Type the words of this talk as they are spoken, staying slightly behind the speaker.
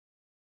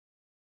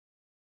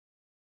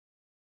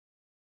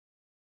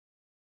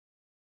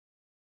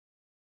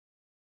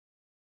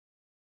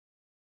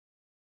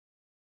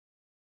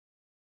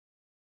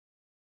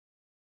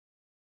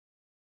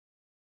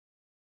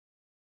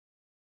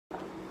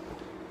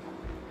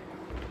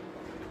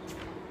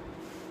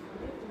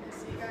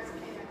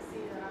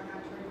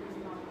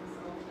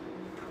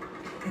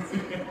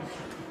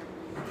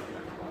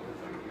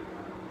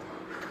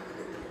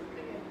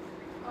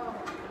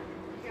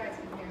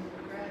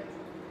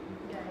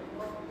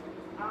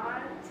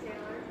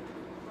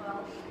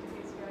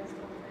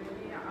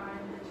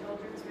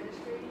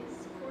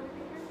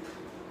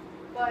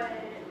But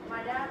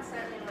my dad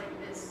sent me like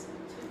this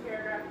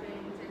 2-paragraph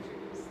thing to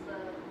introduce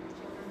the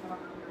children, but I'm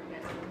not going to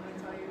get it. I'm going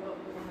to tell you what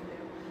we want to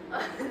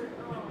do.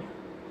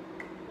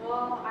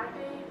 Well, I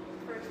think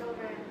for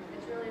children,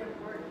 it's really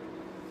important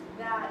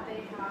that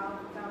they have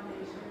a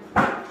foundation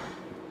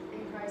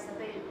in Christ,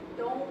 that they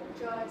don't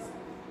just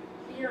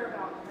hear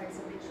about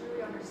Christ, that they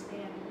truly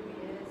understand who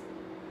He is.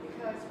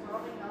 Because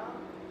growing up,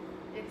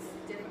 it's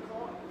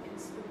difficult in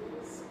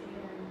schools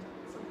and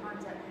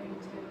sometimes at home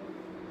too.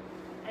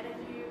 And if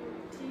you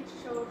teach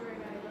children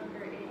at a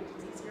younger age,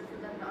 it's easier for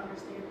them to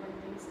understand when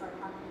things start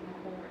happening at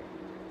older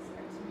ages.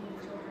 And to me,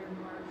 children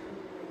are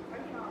truly, I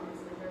mean,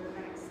 obviously, they're the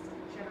next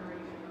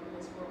generation of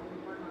this world.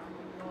 We're not,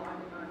 well,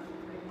 I'm not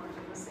pretty much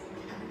in the same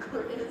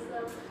category as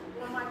them.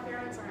 When my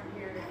parents aren't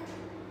here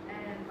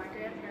and my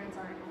grandparents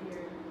aren't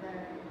here,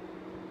 then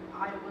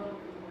I will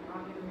be,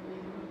 I'm going to be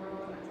leaving the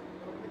world.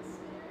 It's a little bit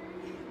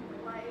scary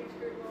when my age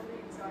group will be,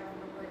 so I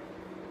feel like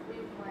if we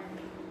want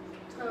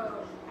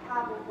to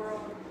have a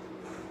world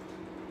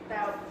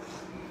that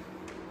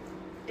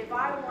if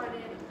I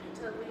wanted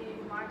to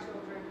leave my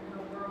children in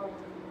a world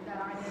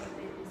that I know that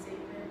they'd be safe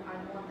in,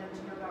 I'd want them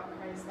to know about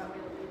Christ. That way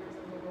the leaders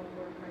of the world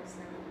were Christ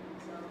now.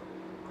 So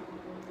I'm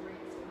going to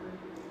raise a group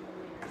of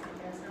leaders, I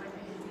guess. And I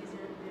think it's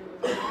easier to do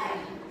if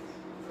they're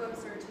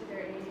closer to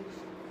their age.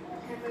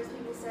 And most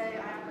people say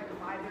I act like a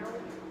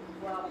 5-year-old.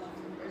 Well,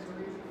 there's a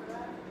reason for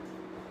that.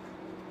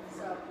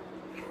 So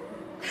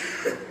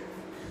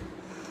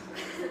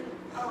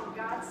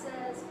God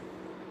says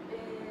in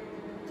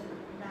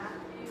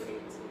Matthew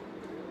 18,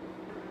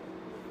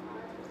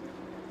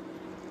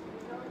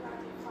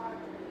 Matthew 5,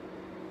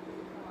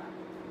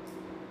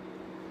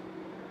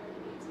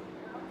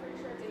 I'm pretty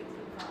sure it's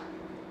 18:5.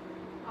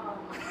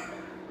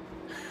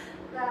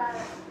 That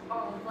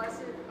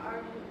blessed are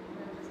you,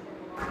 no, just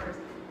kidding, wrong verse.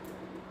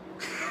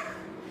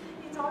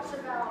 He talks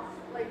about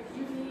like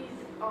you need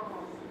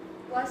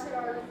blessed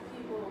are the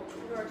people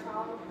who are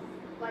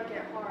childlike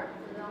at heart,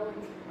 for they'll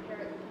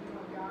inherit the kingdom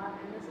of God.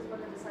 And this is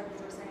when the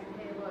disciples were saying,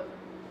 hey, look,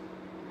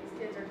 these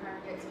kids are trying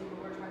to get to you,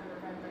 but we're trying to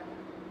prevent them.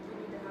 We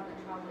need to have the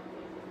childlike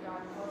faith that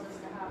God calls us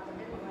to have. But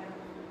anyway,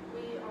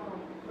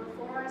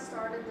 before I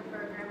started the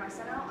program, I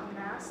sent out a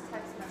mass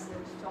text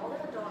message to all the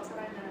adults that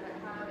I know that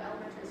have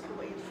elementary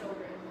school age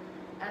children.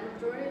 And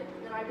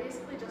I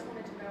basically just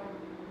wanted to know,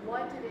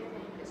 what do they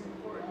think is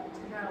important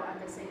to know at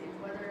this age,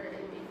 whether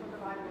it be from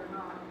the Bible or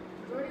not.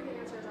 The majority of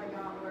the answers I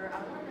got were, I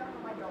want to know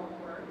how my dog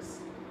works.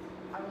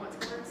 I want to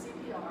learn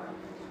CPR,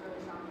 which is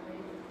really shocking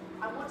me.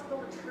 I want to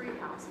build a tree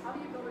house. How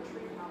do you build a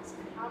tree house,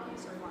 and how do you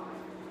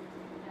survive?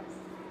 Yes.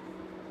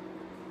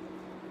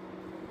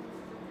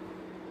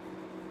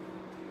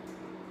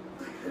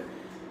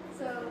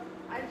 So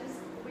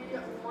we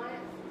want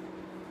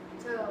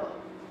to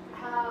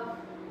have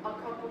a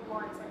couple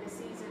months, like a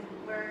season,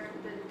 where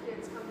the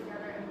kids come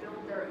together and build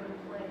their own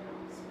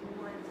playhouse. We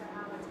want to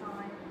have a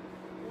time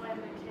when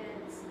the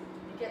kids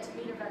get to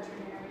meet a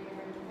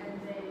veterinarian and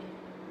they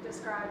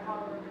describe how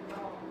their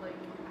dog, like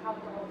how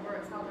the dog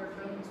works, how their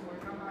bones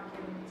work. I'm not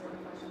kidding, these are the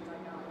questions I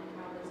got, like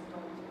how does a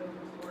dog's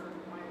bones work,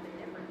 why are they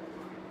different than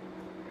mine?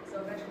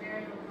 So a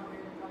veterinarian will come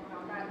in and talk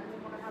about that. And then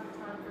we want to have a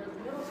time for the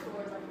middle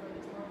schoolers, I feel like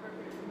it's more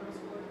appropriate for middle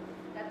schoolers,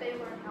 that they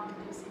learn how to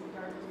do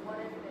CPR, because what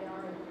if they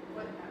are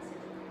put in that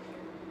situation?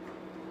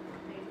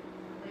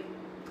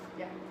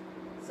 Yeah.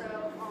 So,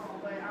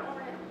 but I want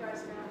to let you guys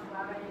know how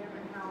glad I am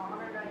and how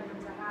honored I am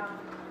to have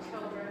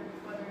children,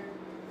 whether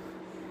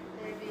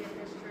they be at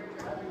this church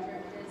or other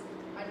churches.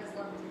 I just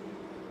love to be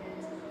with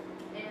kids.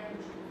 And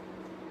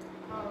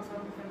so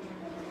I'm finishing.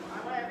 I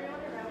want everyone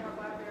to know how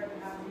glad we are to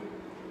have you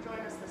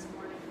join us this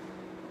morning.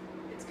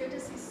 It's good to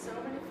see so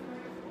many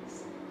familiar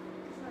faces.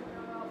 I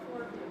know about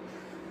 4 of you.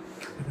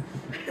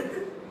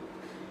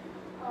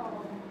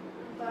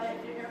 But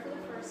if you're here for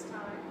the first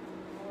time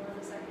or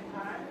the second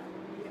time,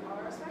 we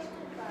are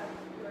especially glad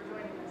you are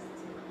joining us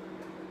this morning.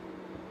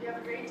 We have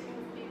a great team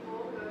of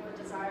people who have a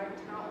desire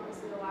to not only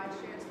see the lives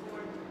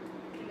transformed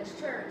in this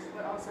church,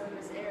 but also in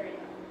this area.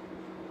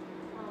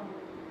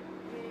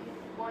 We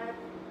want to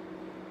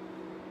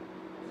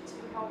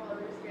help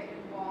others get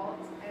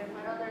involved and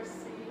let others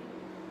see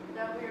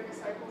that we are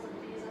disciples of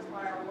Jesus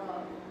by our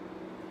love.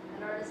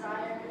 And our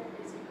desire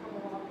is to come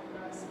along with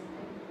us,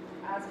 and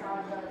as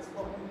God does,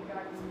 what only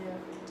God can do.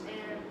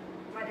 And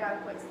my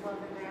dad puts love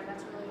in there, and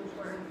that's really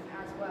important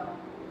as well.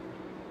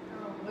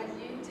 When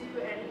you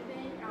do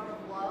anything out of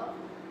love,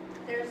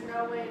 there's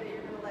no way that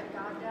you're going to let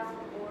God down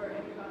or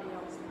anybody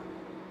else down.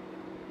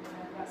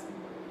 That's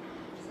important.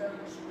 So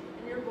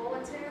in your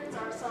bulletins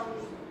are some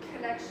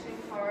connection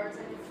cards,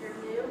 and if you're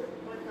new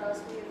with us,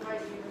 we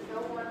invite you to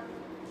fill one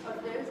of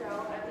those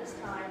out at this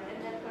time, and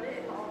then put it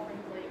in the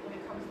offering plate when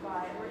it comes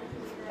by, or you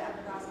can leave it at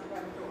the basket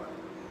by the door.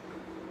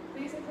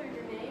 Please include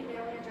your name,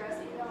 mailing address,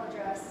 email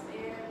address,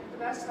 and the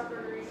best number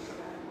to reach you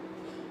at.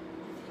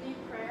 If you need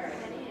prayer in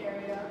any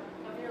area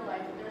of your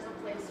life, there's a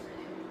place for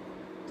you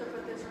to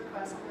put this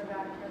request in the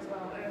back as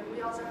well. And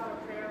we also have a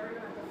prayer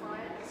room at the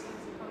front. As soon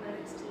as you come in,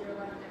 it's to your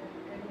left, and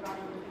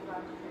anybody will be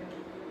glad to pray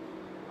with you.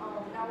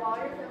 Now, while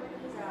you're filling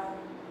these out,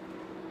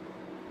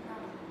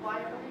 while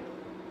you're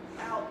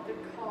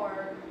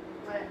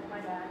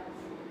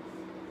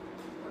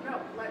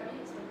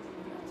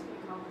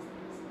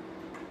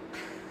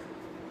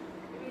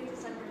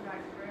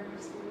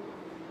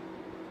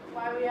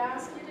why we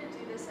ask you to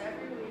do this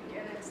every week,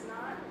 and it's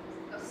not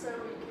so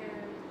we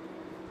can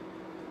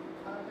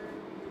other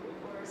you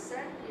or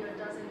send you a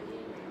dozen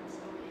emails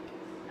a week.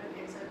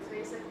 Okay, so it's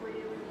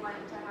basically we want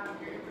to have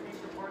your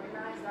information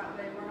organized. That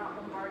way we're not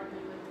bombarding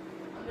you with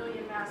a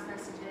million mass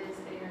messages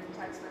and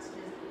text messages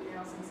and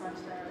emails and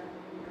such that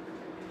you never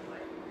check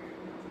anyway.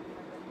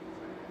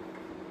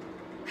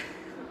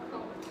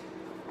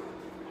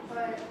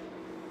 But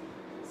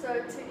so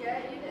to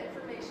get you the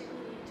information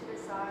you need to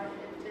decide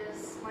if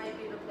this might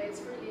be the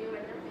place for you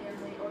and your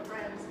family or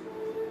friends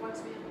who want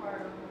to be a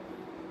part of,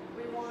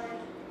 we want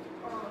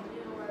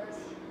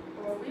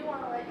we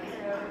want to let you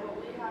know what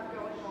we have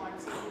going on,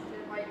 so you can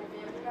invite your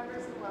family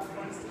members and loved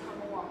ones to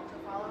come along to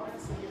follow and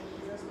see if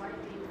Jesus might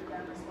be for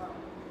them as well.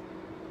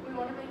 We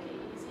want to make it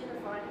easy to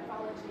find and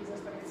follow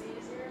Jesus, but it's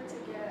easier to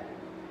get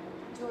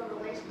into a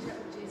relationship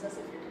with Jesus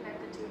if you're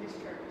connected to His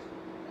church.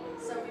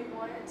 So we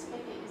want to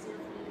make it easier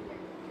for you to get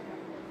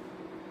connected.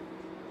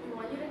 We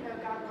want you to know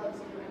God loves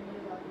you and we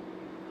love you.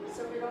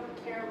 So we don't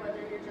care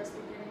whether you're just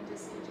beginning to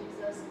see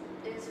Jesus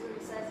is who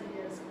He says He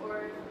is,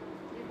 or if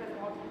you've been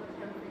walking with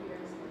Him for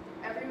years.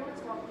 Everyone's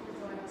welcome to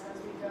join us as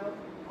we go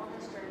on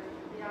this journey,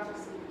 the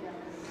Odyssey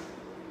together.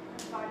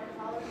 And find and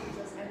follow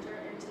Jesus, enter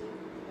into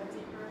a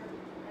deeper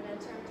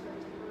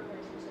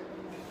relationship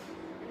with Him.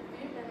 In a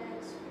few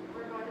minutes,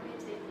 we're going to be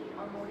taking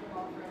our morning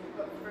offering,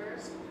 but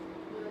first,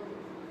 will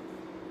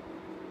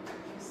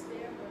you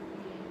stand with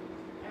me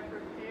and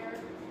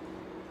prepare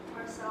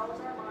ourselves,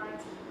 our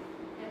minds,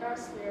 and our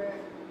spirit.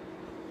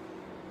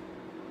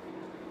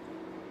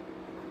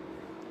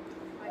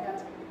 My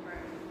dad's going to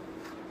pray.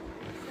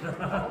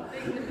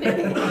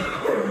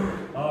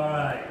 All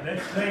right,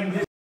 let's sing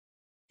this.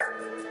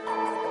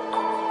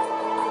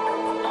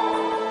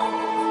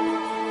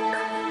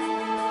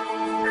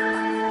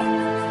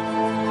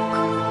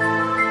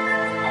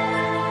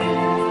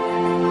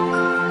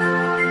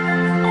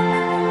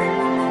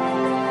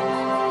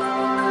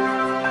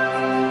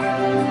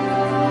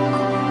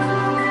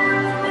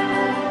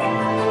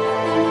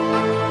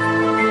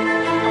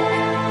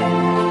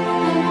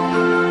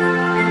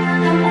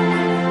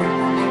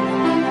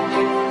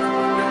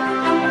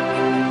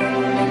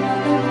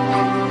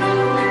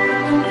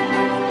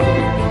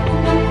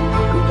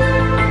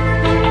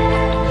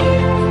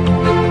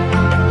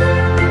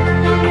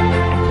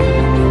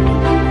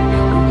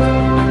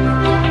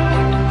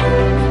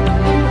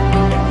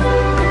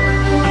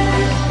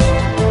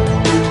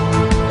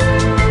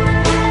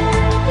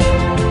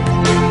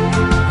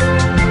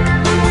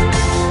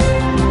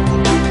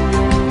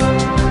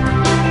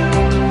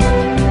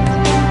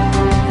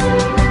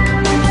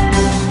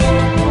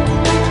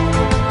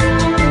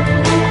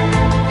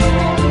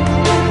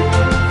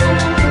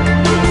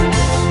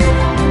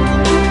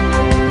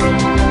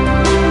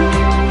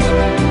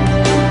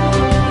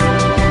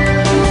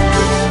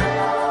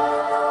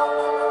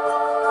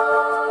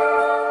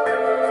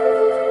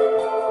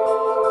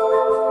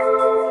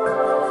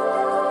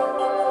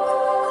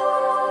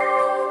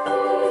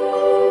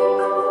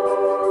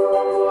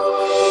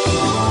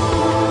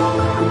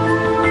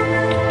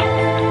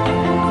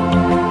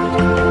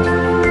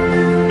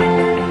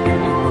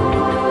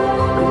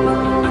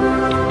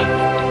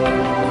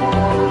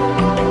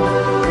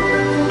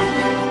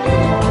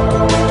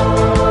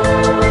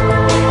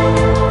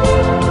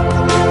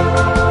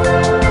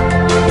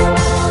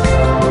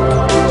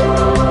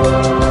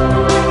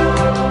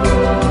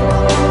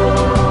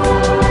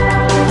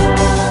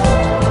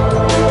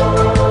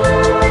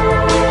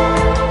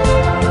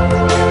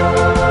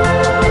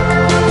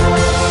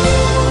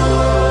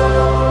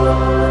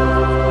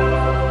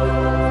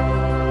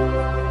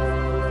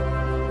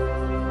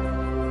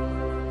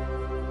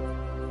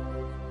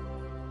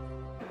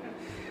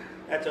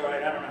 That's all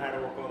right. I don't know how to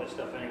work all this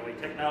stuff anyway.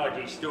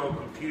 Technology still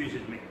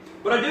confuses me.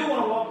 But I do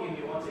want to welcome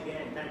you once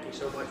again. Thank you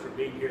so much for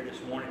being here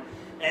this morning.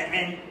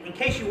 And in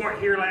case you weren't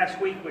here last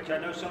week, which I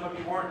know some of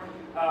you weren't,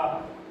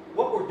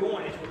 what we're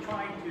doing is we're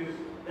trying to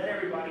let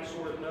everybody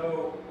sort of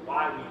know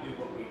why we do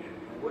what we do.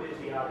 And what is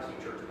the Odyssey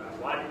Church about?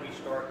 Why did we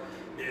start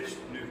this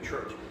new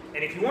church?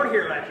 And if you weren't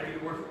here last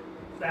week,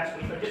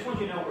 I just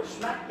want you to know we're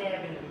smack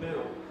dab in the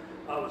middle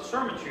of a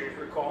sermon series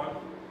we're calling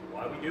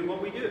Why We Do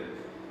What We Do.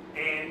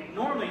 And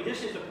normally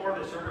this is the part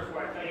of the service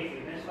where I tell you if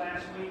you missed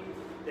last week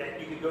that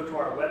you could go to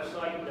our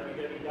website,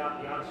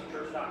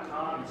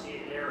 www.theodysseychurch.com, and see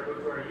it there, or go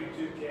to our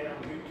YouTube channel,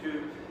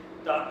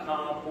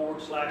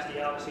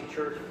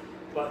 youtube.com/theodysseychurch.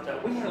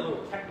 But we had a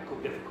little technical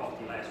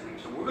difficulty last week,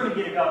 so we're going to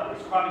get it up.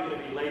 It's probably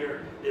going to be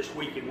later this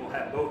week, and we'll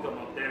have both of them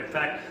up there. In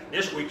fact,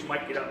 this week's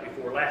might get up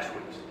before last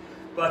week's.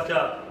 But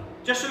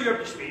just so you're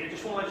up to speed, I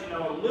just want to let you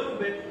know a little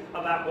bit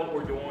about what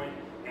we're doing,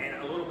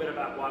 and a little bit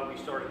about why we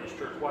started this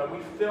church, why we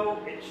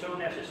felt it's so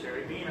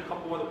necessary, being a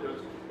couple other people,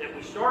 that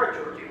we start a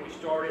church, and we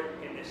started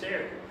in this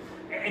area.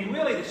 And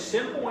really the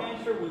simple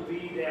answer would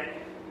be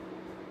that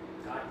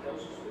God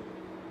tells us to.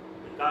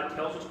 That God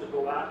tells us to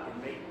go out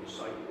and make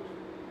disciples.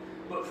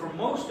 But for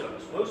most of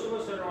us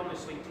that are on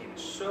this lead team,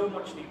 it's so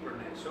much deeper than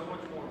that, so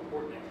much more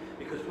important than that,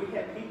 because we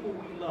have people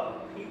we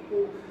love,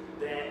 people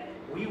that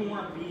we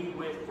want to be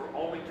with for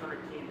all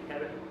eternity in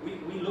heaven. We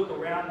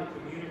out in the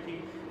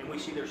community and we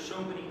see there's so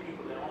many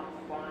people that aren't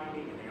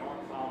finding and they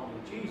aren't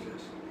following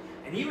Jesus.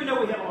 And even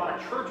though we have a lot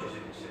of churches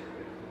in this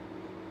area,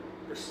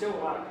 there's still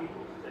a lot of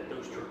people that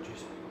those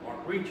churches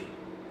aren't reaching.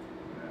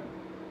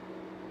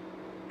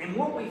 And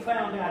what we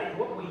found out and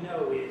what we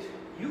know is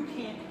you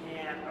can't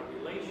have a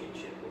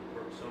relationship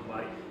with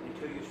somebody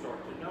until you start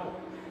to know them.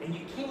 And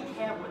you can't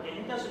have what, and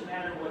it doesn't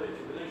matter whether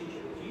it's a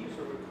relationship with Jesus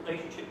or a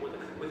relationship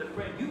with a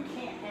friend, you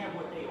can't have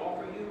what they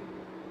offer you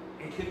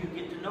until you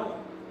get to know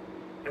them.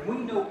 And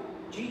we know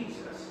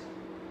Jesus.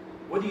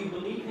 Whether you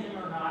believe him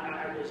or not,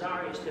 our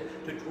desire is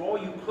to draw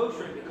you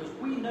closer because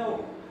we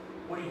know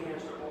what he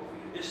has to offer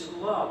you. This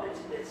love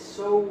that's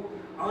so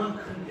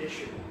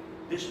unconditional.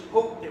 This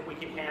hope that we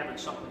can have in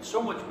something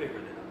so much bigger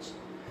than us.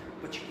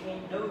 But you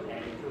can't know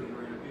that until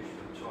you're introduced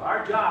to him. So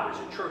our job as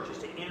a church is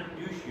to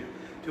introduce you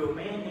to a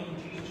man named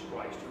Jesus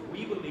Christ, who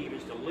we believe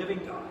is the living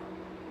God.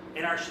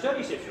 And our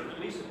studies have shown, at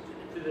least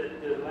to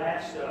the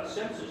last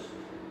census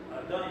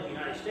done in the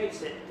United States,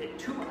 that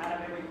 2 out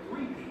of every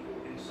 3 people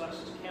in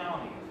Sussex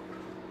County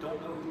don't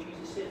know who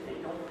Jesus is.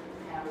 They don't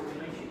have a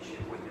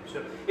relationship with him.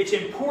 So it's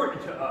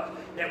important to us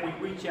that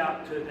we reach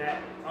out to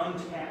that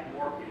untapped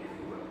market, if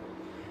you will.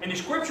 And the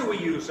scripture we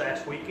used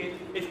last week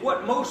is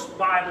what most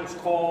Bibles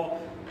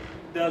call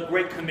the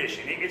Great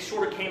Commission. It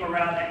sort of came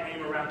around that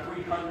name around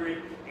 300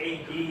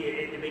 AD.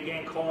 It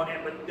began calling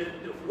it.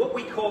 But what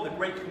we call the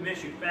Great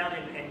Commission, found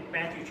in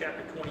Matthew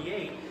chapter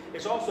 28,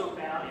 is also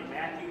found in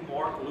Matthew,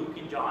 Mark, Luke,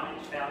 and John. And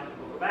it's found in the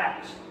book of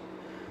Acts.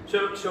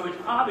 So it's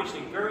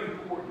obviously very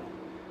important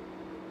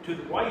to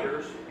the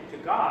writers and to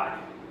God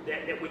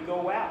that we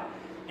go out.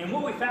 And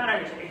what we found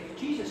out is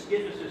Jesus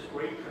gives us this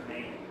great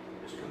command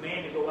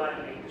to go out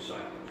and make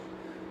disciples.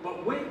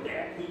 But with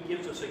that, he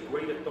gives us a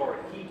great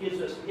authority. He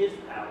gives us his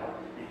power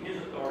and his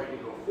authority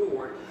to go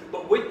forward.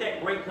 But with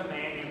that great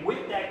command and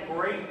with that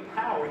great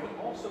power, he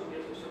also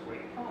gives us a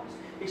great promise.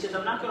 He says,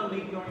 I'm not going to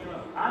leave you on your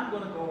own. I'm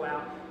going to go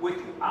out with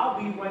you.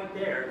 I'll be right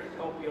there to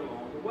help you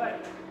along the way.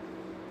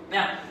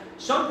 Now,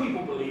 some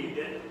people believe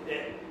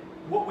that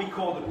what we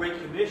call the Great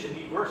Commission,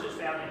 these verses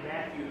found in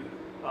Matthew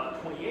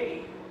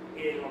 28,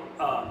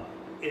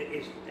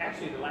 is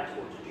actually the last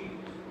words of Jesus.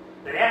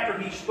 That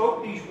after he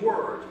spoke these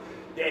words,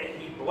 that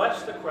he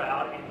blessed the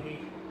crowd and he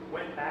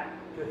went back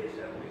to his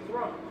heavenly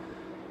throne.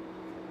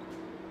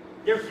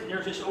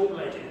 There's this old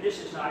legend, and this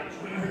is not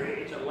true.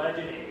 It's a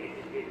legend.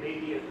 It may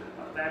be a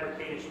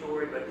fabricated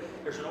story, but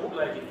there's an old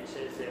legend that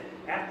says that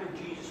after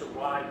Jesus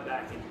arrived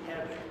back in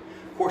heaven,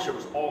 of course there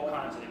was all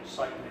kinds of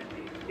excitement.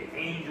 The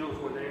angels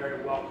were there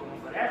to welcome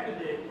him, but after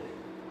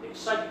the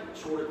excitement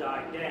sort of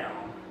died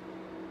down,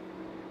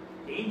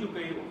 the angel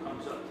Gabriel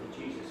comes up to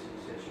Jesus and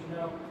says, you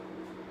know,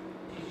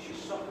 Jesus, you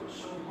suffered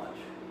so much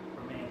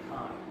for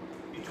mankind.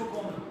 You took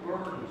on the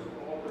burdens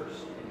of all their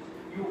sins.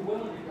 You were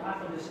willing to die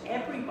for this.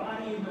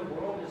 Everybody in the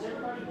world, does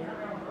everybody down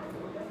there on earth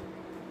know that?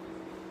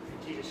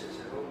 And Jesus says,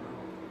 oh no.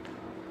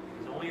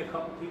 There's only a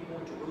couple people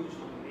in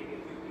Jerusalem, maybe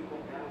a few people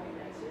in Galilee,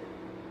 that's it.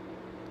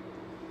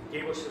 And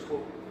Gabriel says,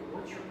 well,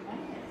 what's your plan?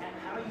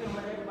 How are you going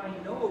to let everybody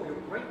know of your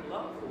great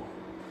love for them?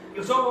 He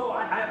goes, oh,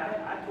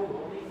 I told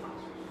all the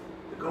apostles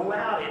to go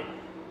out and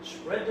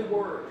spread the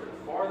word to the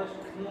farthest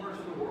corners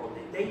of the world,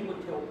 that they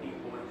would tell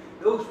people, and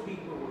those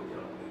people would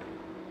tell people.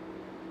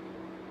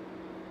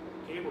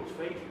 Gabriel's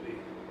face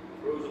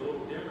grows a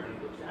little dimmer, and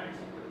he looks down and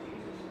says, but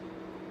Jesus,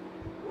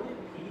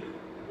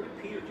 what if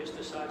Peter just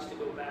decides to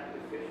go back to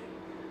fishing?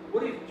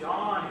 What if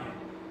John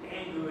and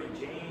Andrew and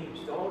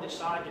James all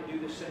decide to do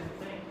the same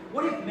thing?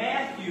 What if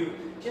Matthew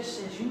just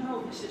says, you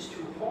know, this is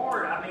too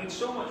hard. I made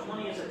so much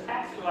money as a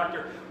tax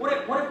collector. What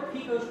if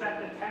he goes back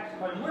to the tax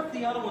collector? What if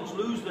the other ones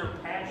lose their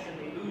passion,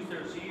 they lose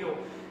their zeal,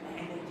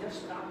 and they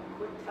just stop and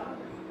quit telling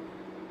me?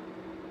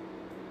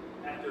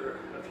 After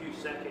a few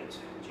seconds,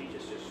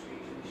 Jesus just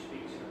speaks, and he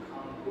speaks in a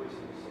calm voice,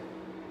 and he says,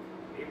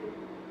 Gabriel,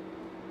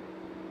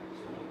 it's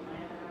the only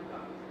plan that I've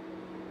got.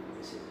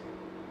 This is it.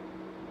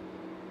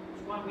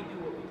 That's why we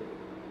do what we do.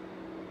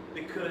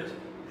 Because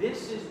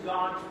this is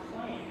God's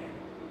plan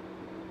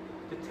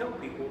to tell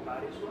people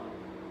about his love.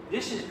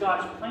 This is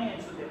God's plan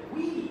so that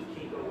we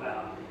can go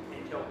out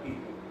and tell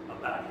people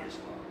about his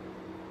love.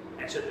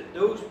 And so that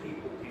those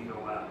people can go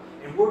out.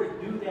 And we're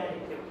to do that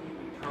until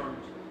he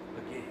returns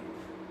again.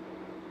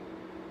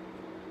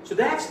 So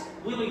that's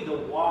really the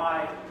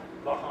why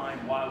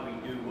behind why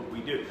we do what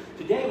we do.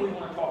 Today we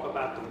want to talk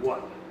about the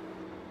what.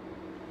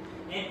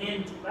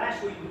 And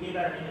last week we gave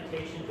out an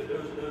invitation for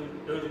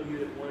those of you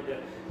that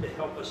wanted to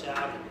help us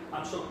out. And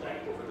I'm so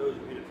thankful for those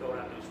of you that filled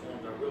out those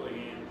forms. I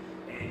really am.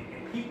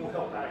 And people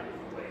help out in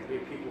different ways. We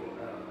have people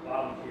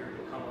volunteering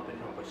to come up and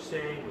help us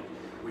sing, which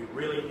we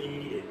really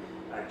need.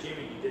 And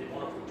Jimmy, you did a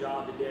wonderful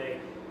job today.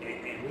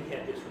 And we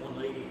had this one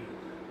lady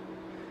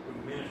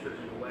who ministers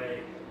in a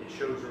way that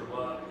shows her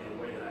love in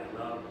a way that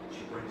I love.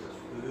 She brings us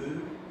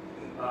food.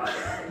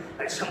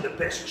 That's some of the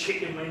best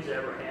chicken wings I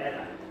ever had.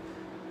 I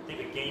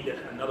think I gained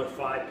another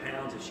 5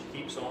 pounds. If she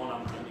keeps on,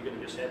 I'm going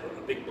to just have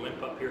a big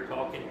blimp up here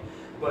talking.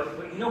 But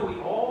you know, we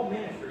all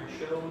minister and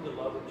show the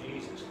love of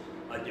Jesus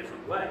a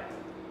different way.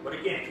 But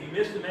again, if you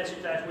missed the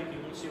message last week, you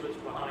want to see what's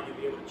behind, you'll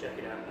be able to check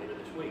it out later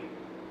this week.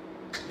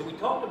 So we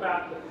talked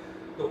about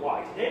the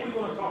why. Today we're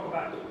going to talk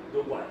about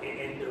the what.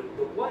 And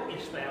the what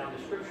is found,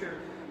 the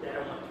scripture that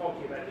I want to talk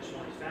to you about this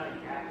morning is found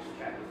in Acts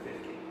chapter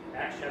 15.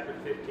 Acts chapter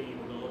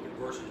 15, we're going to look at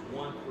verses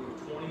 1 through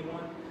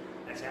 21.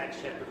 That's Acts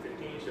chapter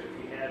 15. So if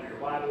you have your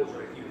Bibles,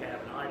 or if you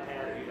have an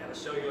iPad, or you have a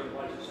cellular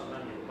device or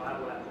something, you have a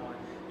Bible app on,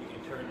 you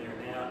can turn there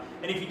now.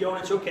 And if you don't,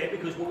 it's okay,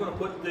 because we're going to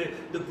put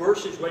the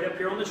verses right up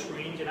here on the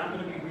screens, and I'm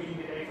going to be reading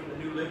today from the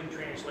New Living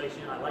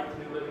Translation. I like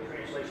the New Living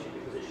Translation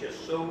because it's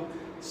just so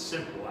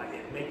simple.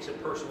 It makes a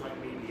person like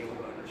me be able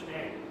to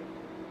understand it.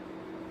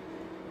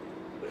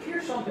 But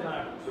here's something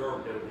I've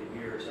observed over the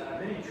years. I've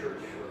been in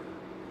church for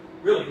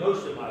really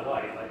most of my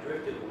life. I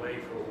drifted away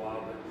for a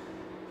while, but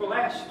for the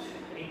last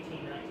 18,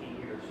 19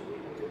 years,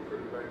 we've been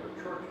pretty regular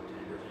church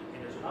attenders,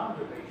 and there's an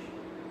observation.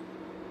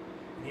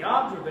 And the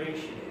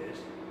observation is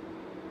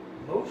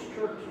most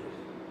churches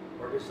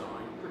are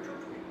designed for church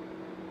people,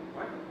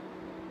 right?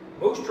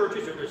 Most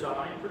churches are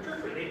designed for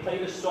church people. They play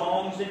the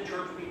songs that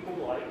church people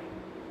like.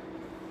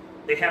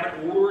 They have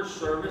an order of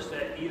service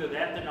that either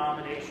that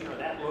denomination or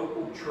that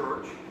local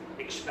church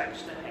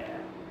expects to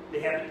have.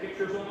 They have the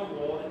pictures on the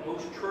wall that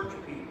most church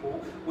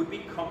people would be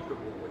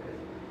comfortable with.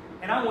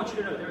 And I want you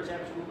to know there's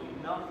absolutely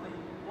nothing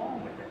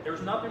wrong with that.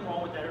 There's nothing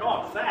wrong with that at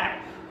all. In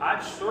fact,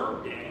 I've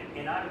served in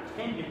and I've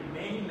attended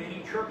many,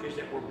 many churches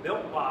that were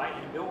built by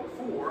and built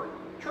for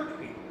church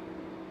people.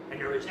 And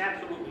there is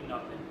absolutely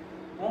nothing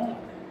wrong with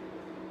that.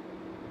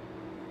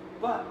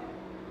 But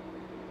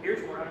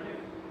here's what I do.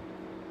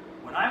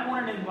 When I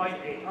wanted to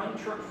invite an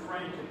unchurched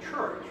friend to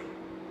church,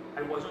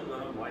 I wasn't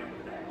going to invite him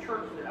to that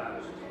church that I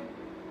was attending.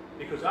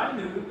 Because I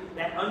knew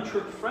that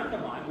unchurched friend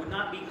of mine would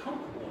not be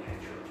comfortable in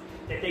that church,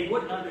 that they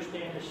wouldn't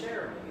understand the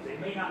ceremonies, they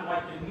may not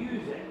like the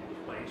music that was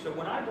playing. So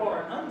when I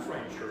brought an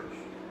unfriend church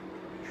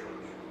to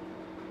church,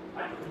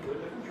 I took them to a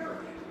different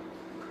church.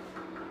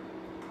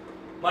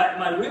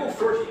 My real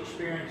first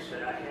experience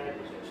that I had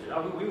was this.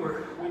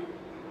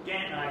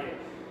 Dan and I had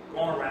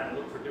gone around and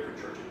looked for different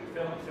churches. We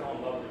fell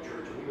in love with the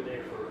church, and we were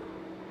there for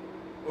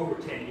over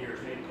 10 years,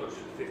 maybe closer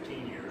to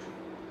 15 years.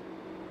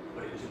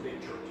 But it was a big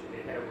church.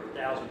 It had over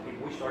 1,000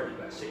 people. We started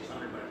about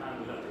 600. By the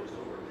time we left, there was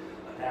over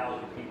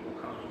 1,000 people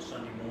coming on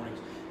Sunday mornings.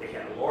 They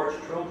had a large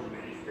children's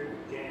ministry,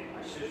 which Janet,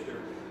 my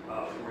sister,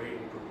 were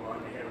able to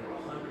run. They had over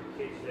 100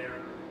 kids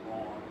there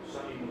on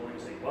Sunday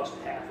mornings. They bused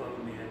half of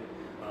them in.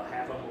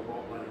 Half of them were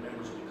brought by the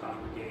members of the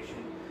congregation.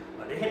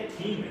 They had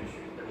teen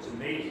ministry that was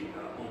amazing.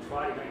 On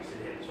Friday nights,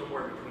 they had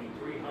somewhere between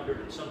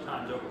 300 and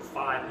sometimes over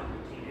 500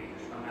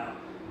 teenagers come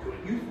out to a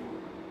youth group.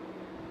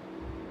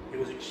 It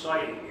was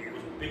exciting. It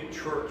was a big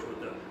church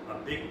with a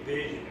big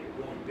vision. They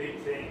were doing big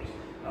things.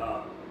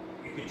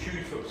 You could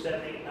choose from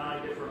 7, 8,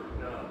 9 different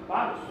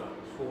Bible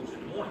schools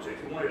in the morning. So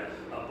if you wanted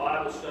a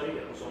Bible study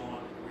that was on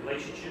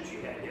relationships,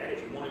 you had that.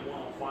 If you wanted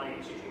one on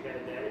finances, you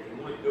had that. If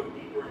you wanted to go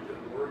deeper into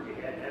the Word, you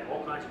had that.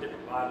 All kinds of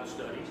different Bible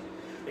studies.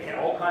 They had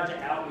all kinds of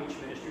outreach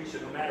ministries, so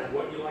no matter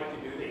what you like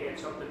to do, they had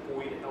something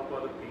for you to help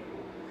other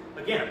people.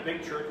 Again, a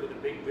big church with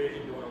a big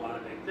vision, doing a lot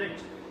of big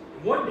things.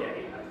 And one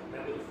day, I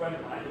met with a friend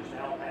of mine who's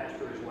now a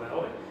pastor as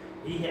well, and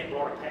he had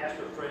brought a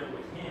pastor friend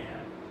with him,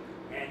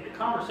 and the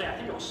conversation, I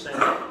think it was set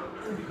up,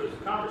 because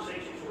the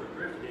conversation sort of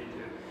drifted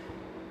into,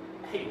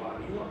 hey, Rob,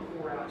 you want to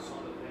pour out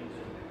some of the things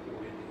that have been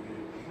poured into you?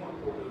 You want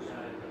to pour those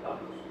out into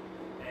others?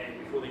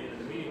 And before the end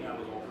of the meeting, I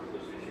was offered a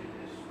position in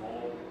this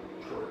small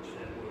church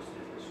that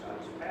this guy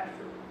was a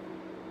pastor.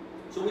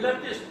 So we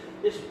left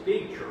this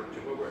big church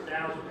of over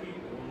 1,000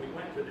 people, and we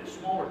went to this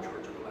smaller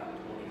church of about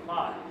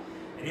 25.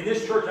 And in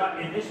this church,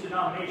 in this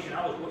denomination,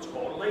 I was what's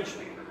called a lay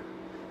speaker.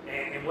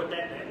 And what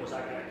that meant was I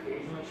got to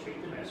occasionally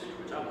speak the message,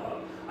 which I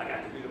love. I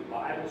got to do the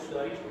Bible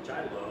studies, which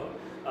I love.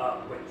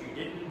 But you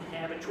didn't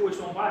have a choice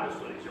on Bible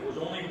studies. There was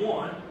only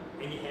one,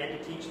 and you had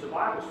to teach the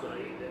Bible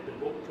study that the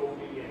book told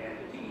you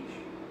had to teach.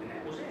 And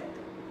that was it.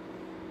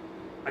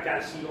 I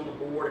got a seat on the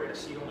board. I got a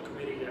seat on the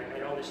committee. I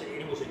had all this. And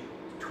it was a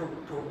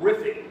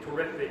terrific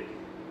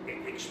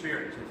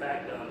experience. In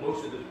fact,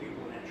 most of those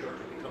people in that church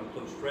have become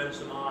close friends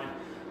of mine.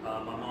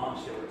 My mom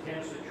still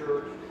attends the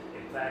church.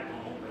 In fact,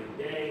 on opening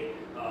day,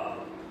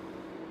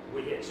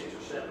 we had 6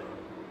 or 7 of them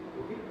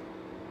were here.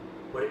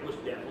 But it was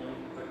definitely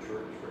a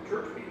church for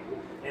church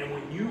people. And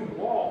when you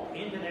walked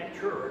into that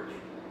church,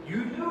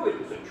 you knew it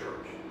was a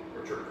church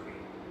for church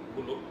people. It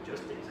would look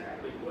just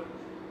exactly what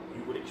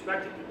you would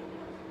expect it to look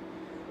like.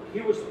 But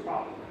here was the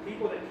problem. The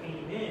people that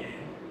came in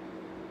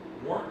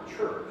weren't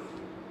church.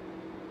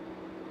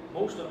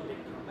 Most of them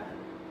didn't come back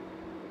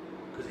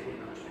because they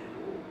didn't understand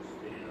the rules.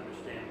 They didn't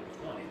understand what was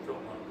going on. They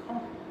felt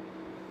uncomfortable.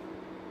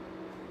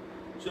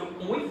 So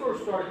when we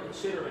first started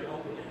considering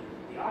opening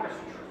the Odyssey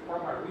Church,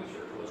 part of our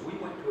research was we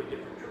went to a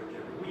different church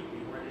every week.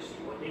 We wanted to see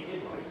what they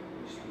did right.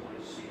 We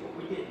wanted to see what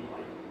we didn't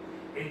like.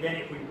 And then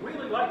if we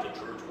really liked the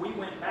church, we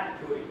went back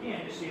to it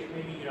again to see if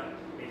maybe,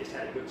 they just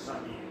had a good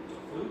Sunday and it was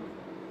a fluke.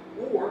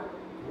 Or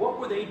what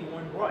were they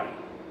doing right?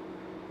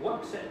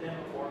 What set them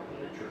apart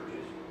from the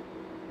churches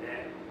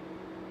that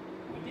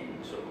we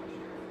didn't so much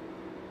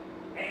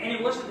care? And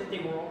it wasn't that they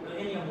were all,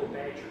 any of them were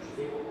bad churches.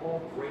 They were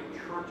all great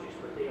churches,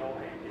 but they all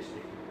had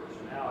distinct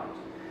personalities.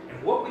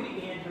 And what we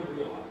began to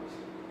realize,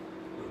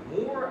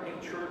 the more a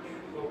church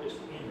focused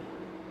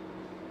inward,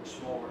 the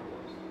smaller it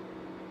was.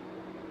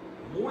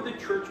 The more the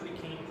church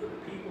became for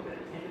the people that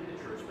attended the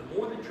church, the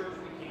more the church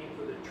became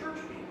for the church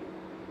people,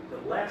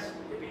 the less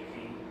it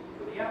became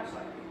for the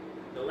outside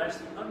people, the less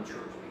the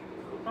unchurched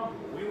people felt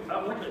comfortable.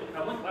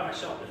 I went by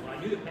myself, because when I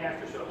knew the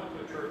pastor, so I went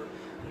to a church.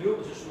 I knew it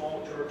was a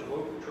small church, a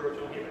local church,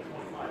 only had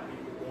about 25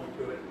 people going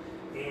to it.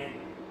 And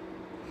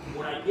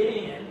when I get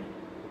in,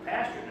 the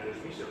pastor knows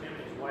me, so him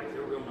and his wife,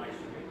 they're real nice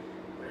to me.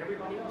 But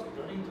everybody else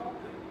doesn't even talk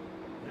to me.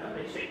 You know,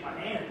 they shake my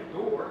hand at the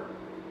door.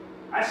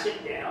 I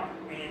sit down,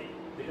 and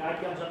the guy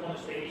comes up on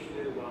the stage to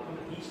do the welcome,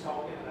 and he's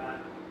talking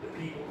about the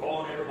people,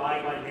 calling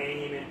everybody by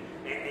name,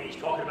 and he's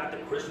talking about the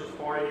Christmas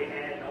party they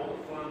had and all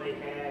the fun they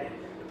had. And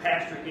the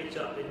pastor gets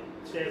up and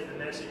says the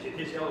message, and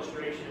his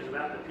illustration is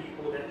about the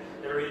people that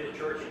are in the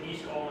church, and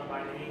he's calling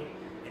by name.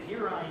 And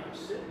here I am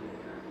sitting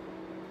there,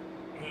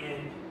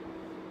 and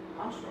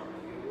I'm starting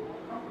to feel a little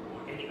uncomfortable.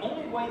 And the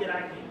only way that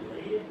I can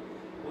relate it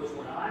was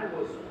when I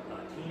was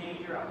a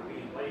teenager, I would be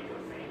invited to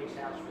a family's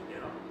house for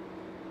dinner.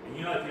 And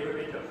you know, if you've ever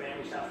been to a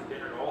family's house for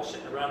dinner, they're all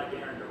sitting around the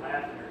dinner and they're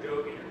laughing, they're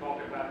joking, they're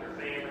talking about their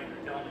family, and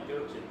they're telling the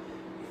jokes. And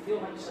you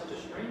feel like such a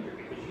stranger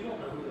because you don't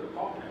know who they're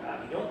talking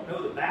about. You don't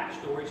know the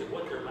backstories of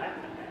what they're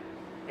laughing at.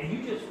 And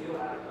you just feel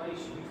out of place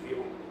and you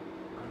feel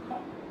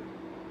uncomfortable.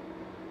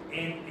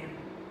 And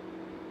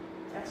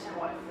that's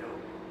how I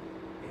felt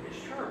in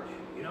this church.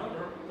 You know,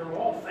 they're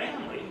all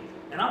family,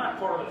 and I'm not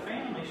part of the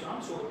family, so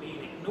I'm sort of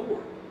being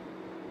ignored.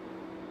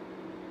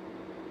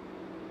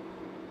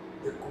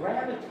 The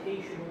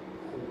gravitational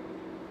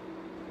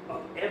pull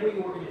of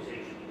every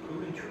organization,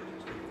 including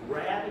churches, the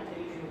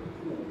gravitational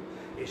pull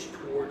is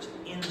towards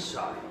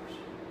insiders.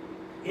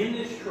 In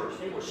this church,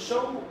 they were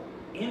so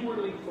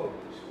inwardly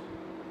focused.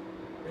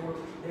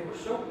 They were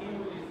so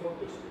inwardly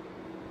focused.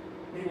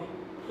 They were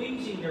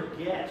pleasing their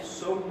guests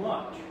so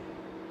much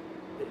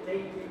that they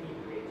didn't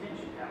even pay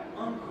attention to how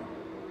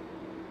uncomfortable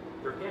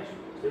their guests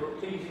was. They were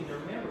pleasing their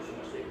members so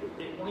much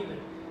they weren't even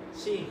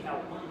seeing how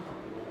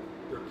uncomfortable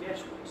their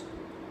guest was.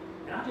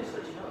 And I'll just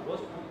let you know, it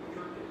wasn't only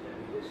churches that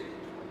we visited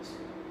twice.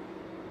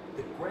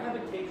 The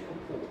gravitational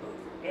pull of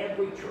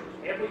every church,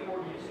 every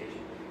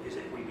organization, is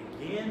that we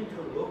begin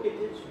to look at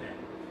its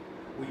members,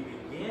 we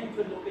begin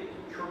to look at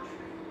the church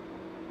people,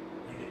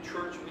 and the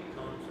church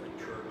becomes a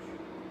church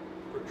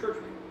for church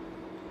people.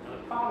 Now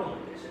the problem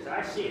with this, as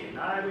I see it, and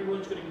not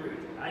everyone's going to agree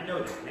with it, I know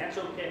that, and that's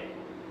okay.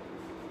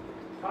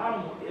 The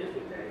problem is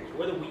with that is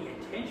whether we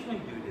intentionally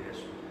do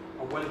this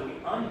or whether we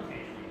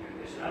unintentionally do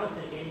this, and I don't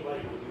think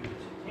anybody will do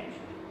this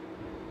intentionally.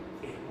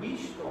 If we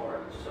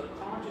start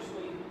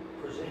subconsciously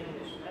presenting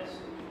this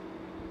message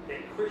that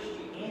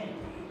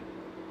Christianity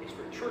is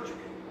for church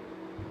people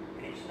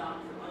and it's not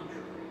for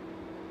unchurched people.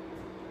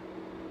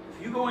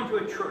 If you go into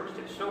a church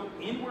that's so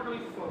inwardly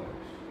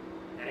focused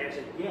that as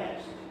a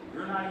guest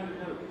you're not even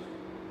noticed,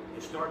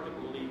 you start to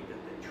believe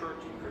that the church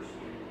and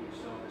Christianity is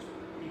so much for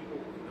the people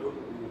who know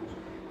the rules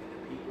and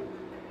the people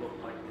that look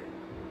like them.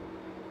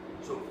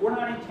 So if we're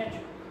not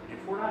intentional, and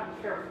if we're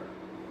not careful,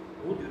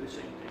 we'll do the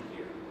same thing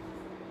here.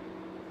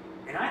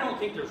 And I don't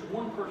think there's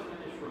one person in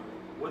this room,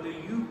 whether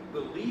you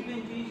believe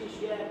in Jesus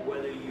yet,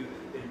 whether you've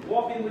been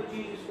walking with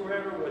Jesus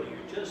forever, whether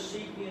you're just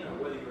seeking,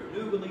 or whether you're a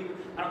new believer,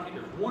 I don't think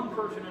there's one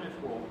person in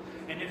this world,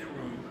 in this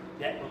room,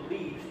 that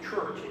believes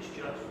church is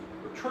just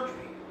for church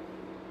people.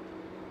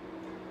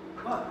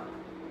 But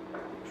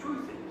the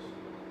truth is,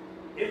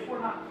 if we're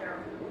not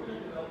careful, we're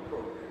going to develop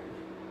programs,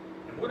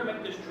 and we're going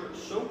to make this church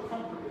so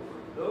comfortable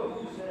for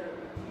those that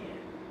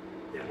attend,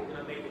 that we're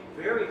going to make it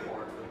very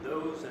hard for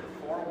those that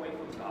are far away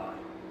from God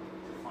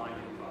to find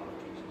and follow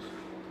Jesus.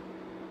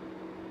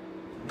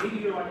 Maybe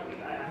you're like me.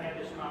 I have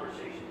this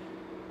conversation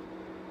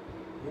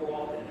more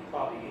often than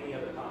probably any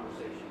other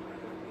conversation I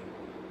have with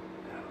people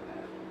now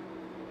past.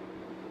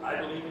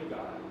 I believe in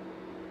God.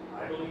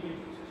 I believe in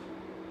Jesus.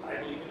 I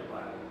believe in the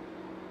Bible.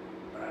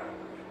 But I don't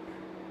worship.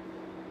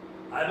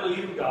 I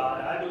believe in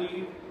God. I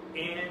believe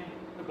in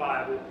the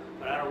Bible.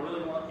 But I don't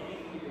really want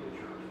anything to do with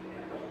church.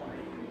 And I don't want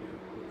anything to do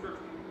with church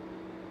people.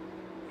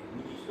 And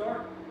when you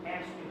start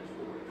asking the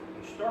stories, when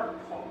you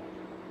start talking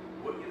to them,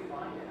 what you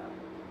find out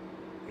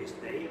is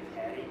they have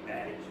had a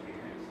bad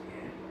experience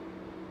in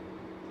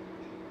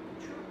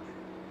church.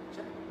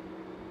 Simple.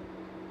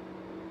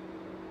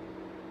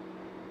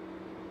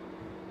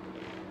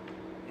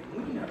 And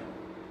we know,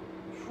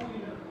 I'm sure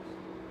you know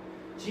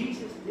this,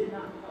 Jesus did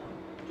not come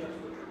just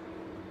for church.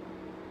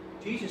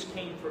 Jesus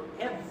came for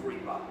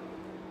everybody.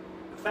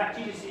 In fact,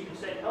 Jesus even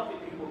said healthy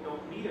people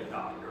don't need a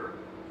doctor,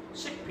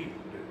 sick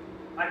people do.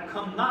 I've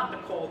come not to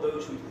call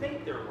those who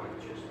think they're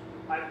righteous,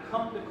 I've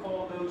come to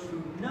call those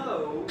who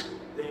know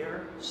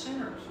they're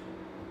sinners.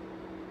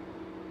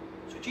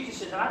 So Jesus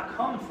says, I've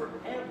come for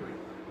everybody,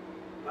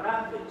 but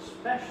I've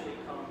especially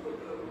come for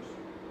those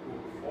who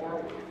are far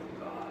away from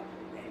God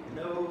and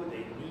know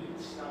they need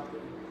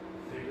something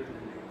bigger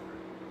than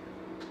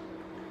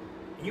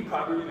And you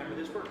probably remember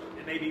this verse.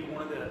 It may be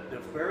one of the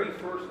very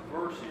first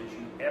verses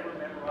you ever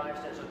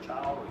memorized as a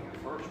child, or you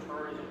first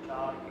heard as a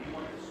child. If you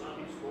went to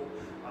Sunday school,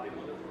 probably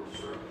one of the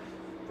first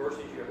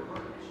verses you ever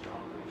heard. It's John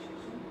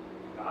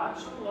 3:16. God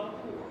so loved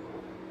the world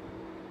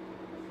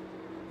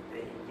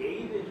that He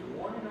gave His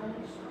one and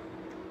only Son,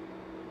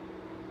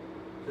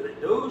 so that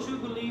those who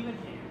believe in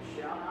Him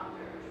shall not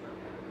perish but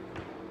have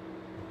eternal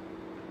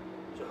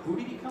life. So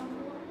who did He come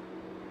for?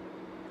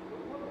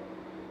 The world.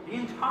 The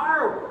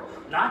entire world.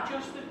 Not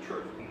just the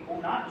church people,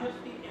 not just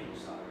the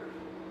insiders,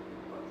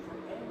 but for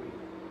everyone.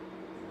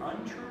 The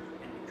unchurched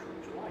and the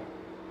church alike.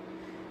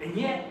 And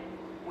yet,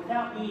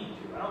 without meaning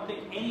to, I don't think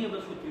any of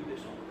us would do this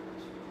on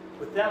purpose.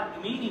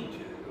 Without meaning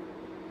to,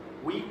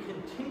 we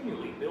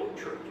continually build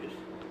churches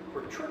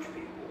for church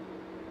people,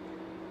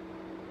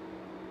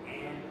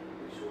 and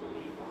we sort of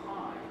leave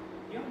behind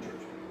the unchurched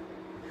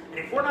people. And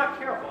if we're not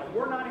careful and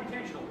we're not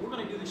intentional, we're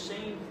going to do the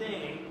same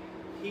thing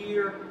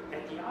here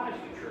at the Odyssey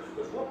Church.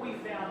 Because what we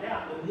found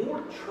out, the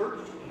more church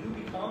you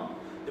become,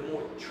 the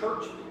more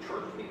church the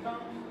church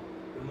becomes,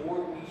 the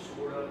more we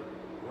sort of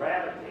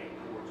gravitate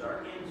towards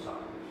our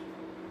insiders.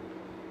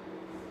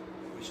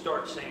 We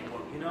start saying,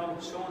 well, you know,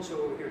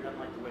 so-and-so over here doesn't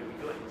like the way we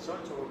do it, and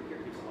so-and-so over here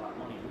gets a lot of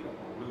money, we don't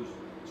want to lose it.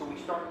 So we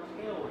start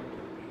tailoring to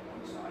the people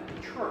inside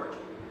the church.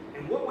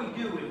 And what we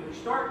do is we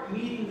start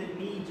meeting the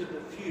needs of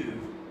the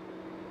few,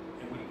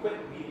 and we quit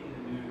meeting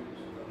the needs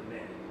of the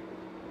many.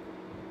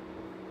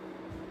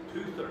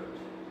 2/3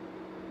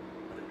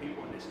 of the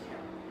people in this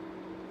county.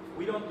 If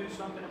we don't do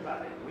something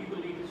about it, we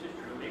believe this is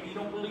true. Maybe you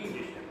don't believe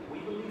this, but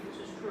we believe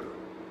this is true.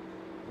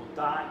 We'll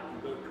die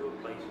and go to a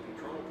place of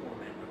eternal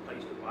torment, a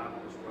place the Bible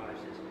describes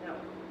as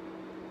hell.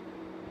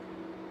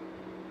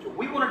 So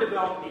we want to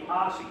develop the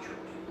Odyssey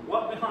Church. The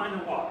what behind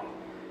the why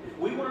is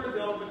we want to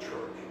develop a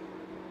church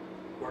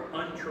where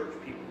unchurched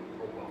people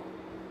are welcome.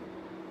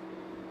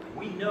 And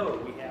we know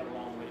we have a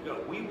long way to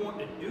go. We want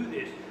to do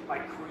this by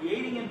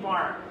creating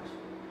environments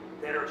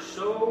that are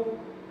so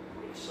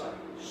exciting,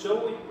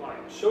 so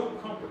inviting, so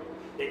comfortable,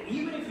 that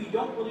even if you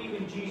don't believe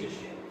in Jesus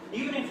yet,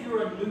 even if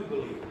you're a new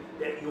believer,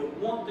 that you'll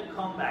want to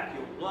come back.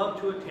 You'll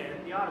love to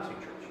attend the Odyssey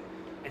Church.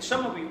 And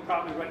some of you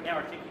probably right now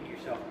are thinking to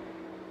yourself,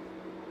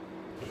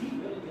 did he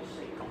really just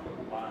say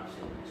comfortable while I'm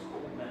sitting in this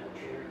cold metal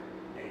chair?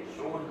 And it's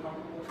so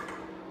uncomfortable?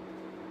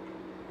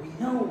 We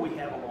know we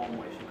have a long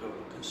ways to go.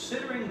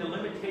 Considering the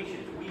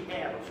limitations we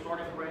have of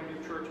starting a brand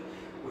new church,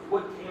 with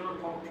what Taylor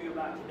talked to you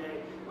about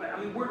today, I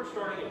mean, we're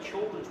starting a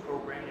children's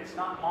program that's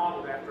not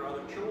modeled after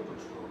other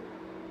children's programs.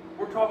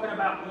 We're talking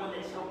about one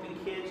that's helping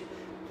kids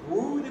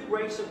through the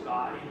grace of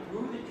God and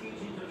through the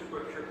teachings of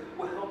Scripture,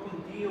 will help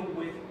them deal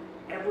with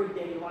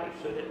everyday life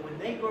so that when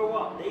they grow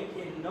up, they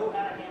can know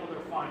how to handle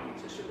their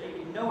finances, so they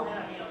can know how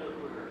to handle their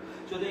career,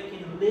 so they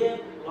can live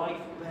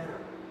life better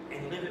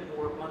and live it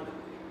more abundantly.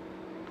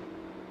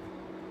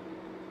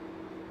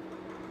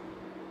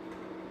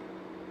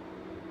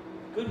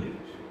 Good news.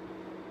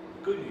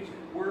 Good news is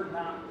we're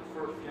not the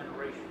first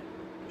generation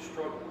to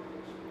struggle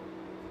with this.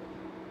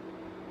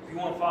 If you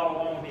want to follow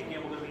along with me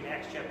again, we're going to be in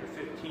Acts chapter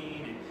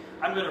 15, and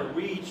I'm going to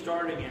read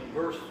starting in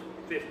verse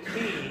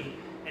 15,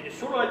 and to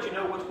sort of let you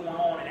know what's going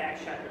on in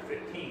Acts chapter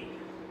 15.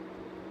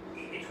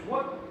 It's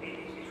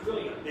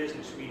really a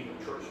business meeting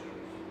of church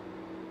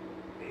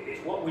leaders.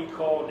 It's what we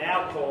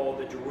now call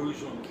the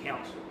Jerusalem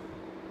Council.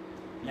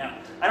 Now,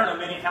 I don't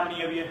know how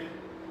many of you,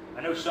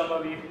 I know some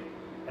of you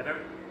have ever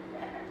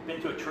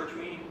been to a church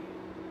meeting.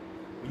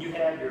 When you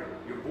have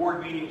your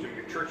board meetings or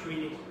your church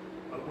meetings,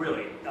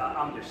 really,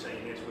 I'm just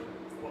saying this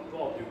with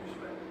all due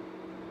respect.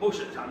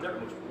 Most of the time, they're the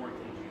most boring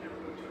things you never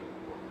go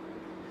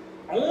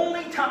to.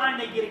 Only time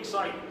they get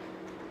excited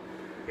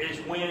is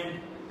when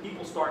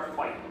people start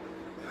fighting.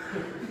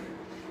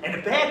 And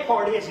the bad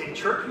part is, in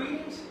church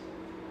meetings,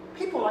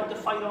 people like to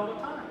fight all the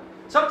time.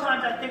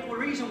 Sometimes I think the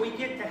reason we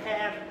get to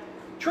have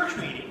church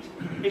meetings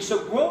is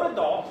so grown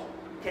adults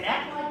can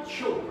act like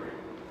children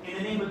in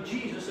the name of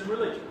Jesus and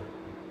religion.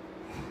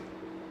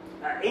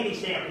 Andy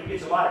Stanley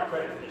gets a lot of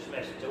credit for this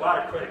message, a lot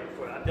of credit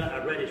for it.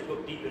 I read his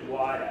book Deep and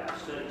Wide. I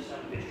studied some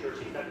of his church.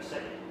 He's got the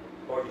second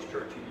largest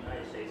church in the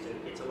United States, so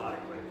he gets a lot of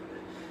credit for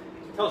this.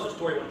 He tells a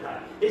story one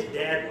time. His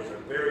dad was a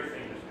very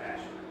famous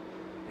pastor,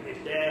 and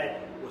his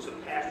dad was a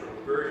pastor of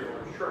a very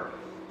large church.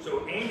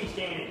 So Andy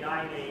Stanley and a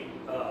guy named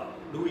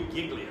Louis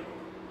Giglio,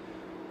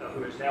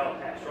 who is now a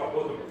pastor,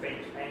 both of them are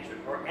famous pastors,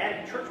 are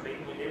at a church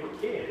meeting when they were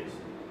kids,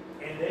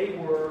 and they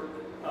were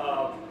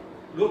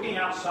looking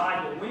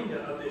outside the window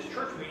of this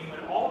church meeting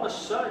when all of a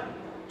sudden,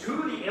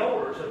 two of the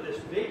elders of this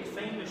big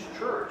famous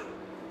church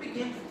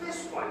begin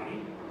fist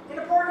fighting in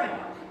a parking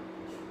lot.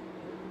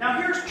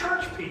 Now here's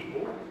church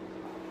people,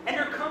 and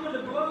they're coming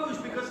to blows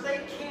because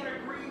they can't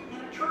agree in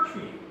a church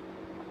meeting.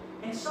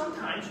 And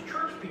sometimes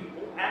church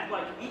people act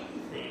like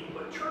anything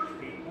but church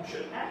people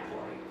should act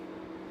like.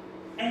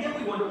 And then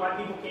we wonder why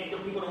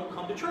people don't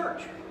come to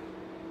church.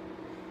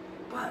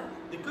 But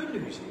the good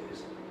news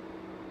is,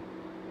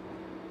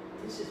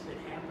 this has been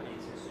happening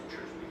since the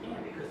church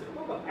began, because the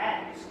book of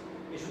Acts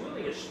is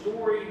really a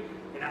story,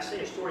 and I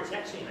say a story, it's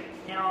actually an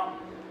account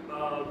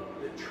of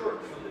the church,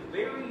 from the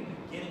very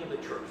beginning of the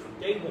church, from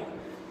day one.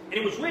 And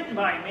it was written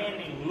by a man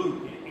named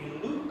Luke.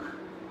 And Luke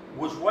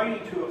was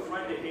writing to a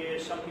friend of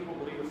his. Some people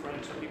believe a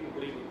friend, some people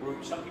believe a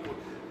group, some people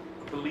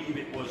believe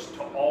it was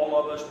to all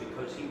of us,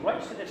 because he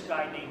writes to this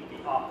guy named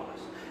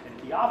Theophilus.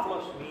 And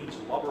Theophilus means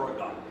lover of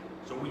God.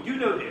 So we do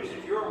know this.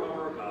 If you're a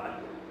lover of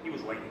God, he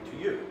was writing to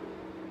you.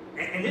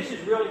 And this is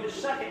really the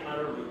second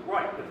letter Luke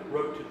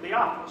wrote to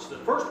Theophilus. The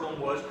first one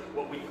was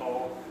what we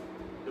call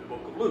the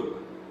book of Luke.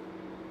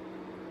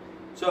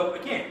 So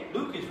again,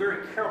 Luke is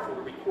very careful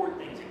to record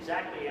things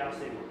exactly as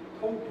they were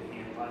told to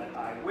him by the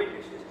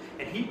eyewitnesses.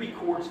 And he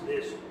records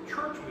this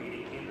church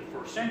meeting in the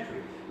first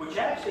century, which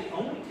actually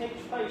only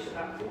takes place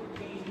about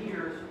 14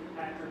 years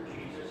after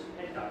Jesus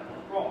had died on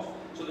the cross.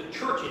 So the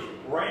church is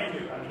brand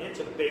new. I mean, it's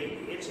a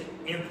baby. It's an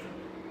infant.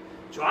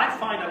 So I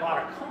find a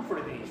lot of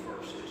comfort in these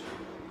verses,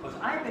 because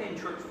I've been in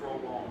church for a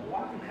long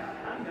while now,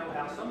 and I know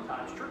how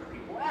sometimes church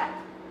people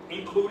act,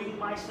 including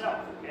myself,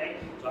 okay?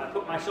 So I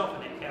put myself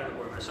in that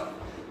category myself.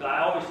 But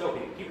I always tell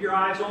people, keep your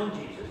eyes on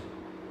Jesus,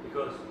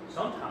 because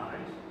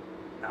sometimes,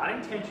 not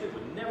intentionally,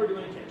 would never do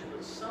it intentionally,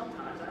 but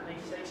sometimes I may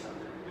say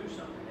something or do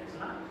something that's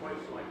not quite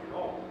like at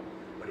all.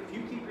 But if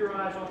you keep your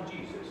eyes on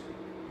Jesus,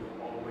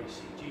 you'll always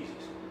see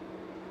Jesus.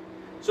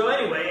 So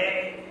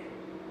anyway,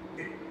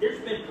 there's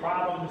been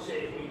problems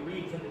as we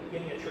read from the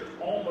beginning of church,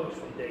 almost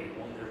from day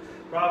one. There's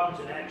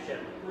problems in Acts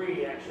chapter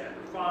 3, Acts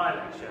chapter 5,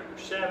 Acts chapter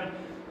 7.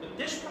 But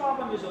this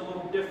problem is a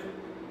little different,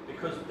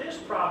 because this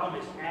problem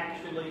is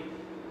actually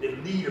the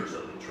leaders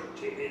of the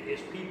church. It is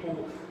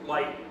people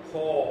like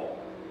Paul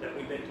that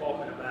we've been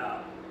talking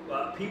about.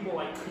 People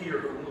like Peter,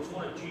 who was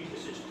one of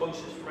Jesus'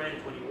 closest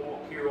friends when he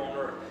walked here on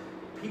earth.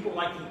 People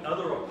like the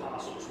other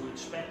apostles who had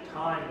spent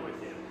time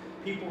with him.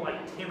 People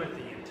like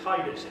Timothy and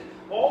Titus. And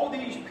all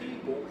these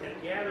people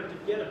have gathered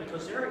together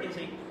because there is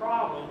a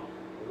problem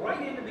right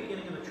in the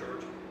beginning of the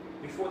church,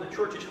 before the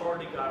church has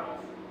hardly got off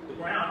the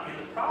ground. And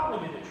the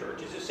problem in the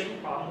church is the same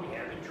problem we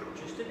have in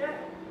churches today.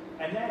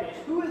 And that is,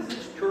 who is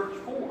this church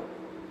for?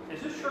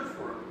 Is this church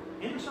for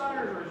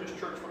insiders, or is this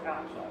church for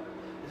outsiders?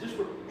 Is this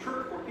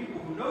church for people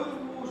who know the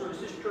rules, or is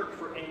this church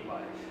for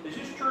anybody? Is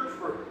this church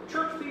for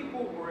church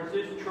people, or is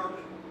this church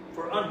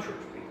for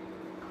unchurched people?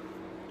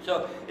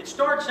 So it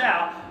starts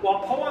out, while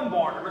Paul and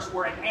Barnabas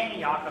were in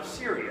Antioch of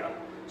Syria,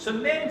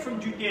 some men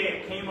from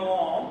Judea came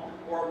along,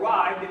 or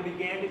arrived, and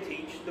began to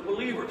teach the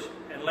believers,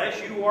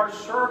 unless you are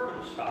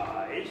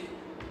circumcised,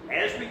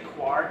 as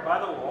required by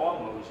the law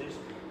of Moses,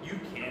 you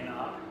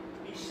cannot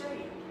be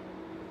saved.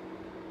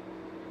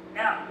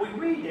 Now, we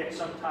read that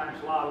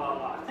sometimes, la, la,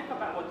 la. Think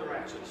about what they're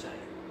actually saying.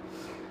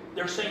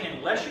 They're saying,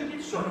 unless you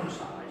get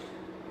circumcised,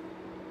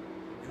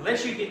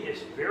 unless you get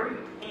this very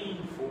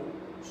painful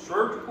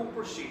surgical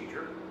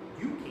procedure,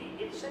 you can't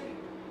get saved.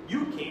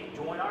 You can't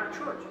join our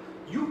church.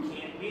 You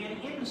can't be an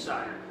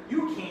insider.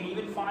 You can't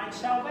even find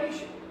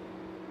salvation.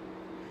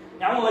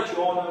 Now, I want to let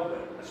you all know,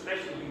 but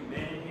especially you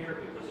men in here,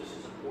 because this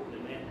is important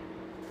to men,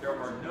 there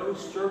are no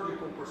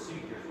surgical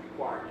procedures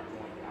required to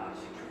join the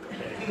Odyssey Church,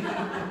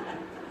 okay?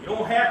 You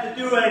don't have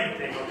to do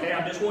anything, okay?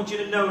 I just want you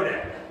to know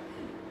that.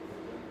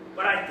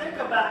 But I think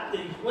about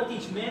what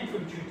these men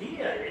from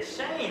Judea is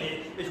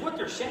saying, is what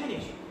they're saying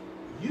is,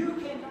 you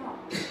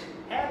cannot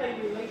have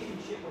a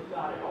relationship with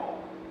God at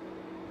all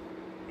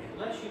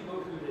unless you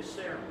go through this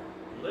ceremony,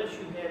 unless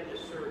you have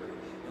this surgery,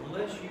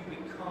 unless you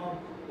become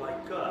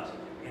like us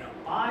and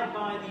abide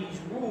by these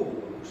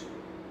rules.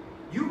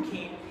 You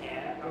can't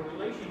have a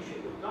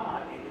relationship with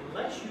God, and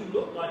unless you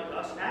look like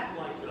us, act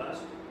like us,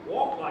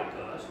 walk like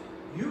us,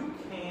 you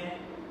can't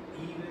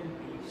even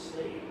be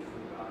saved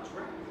from God's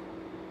wrath.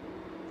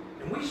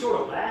 And we sort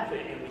of laugh at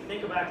it and we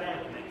think about that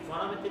and we make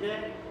fun of it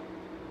today.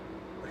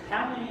 But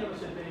how many of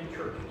us have been in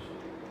churches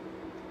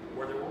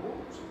where there were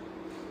rules?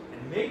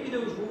 And maybe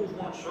those rules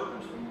weren't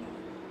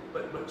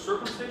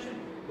circumcision,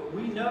 but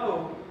we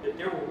know that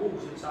there were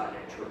rules inside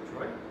that church,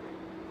 right?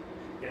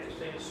 You have to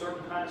sing a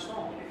certain kind of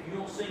song. And if you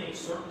don't sing a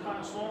certain kind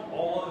of song,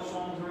 all other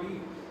songs are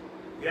evil.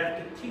 You have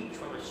to teach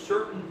from a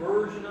certain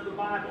version of the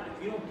Bible.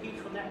 If you don't teach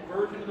from that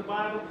version of the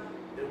Bible,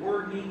 the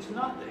word means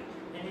nothing.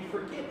 And they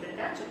forget that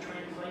that's a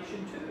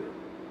translation too.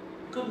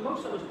 Because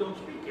most of us don't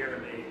speak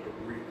Aramaic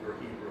or Greek or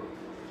Hebrew.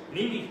 And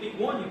even if you speak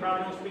one, you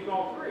probably don't speak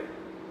all three.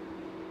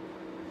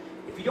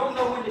 If you don't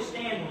know when to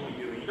stand when we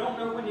do, and you don't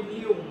know when to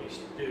kneel when we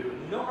do,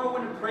 and you don't know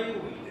when to pray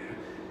when we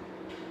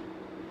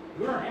do,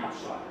 you're an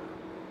outsider.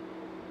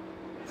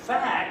 In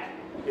fact,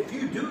 if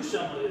you do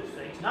some of those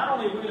things, not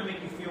only are we going to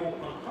make you feel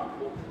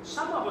uncomfortable,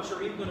 some of us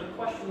are even going to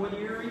question whether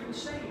you're even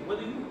saved,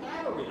 whether you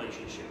have a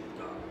relationship with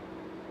God.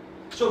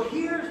 So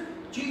here's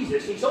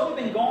Jesus. He's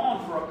only been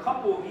gone for a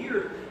couple of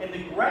years, and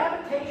the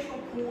gravitational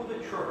pull of the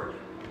church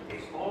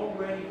is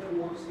already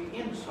towards the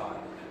insiders.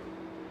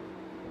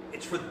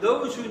 It's for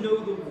those who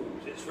know the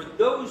rules. It's for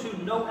those who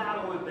know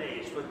how to obey.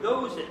 It's for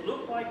those that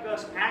look like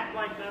us, act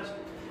like us.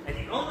 And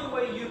the only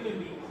way you can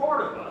be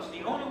part of us,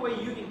 the only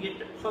way you can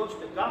get close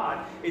to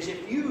God, is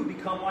if you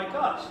become like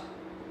us.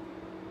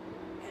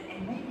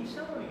 And maybe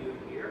some of you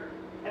here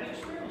have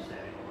experienced that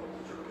in a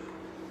local church.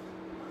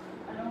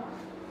 I know.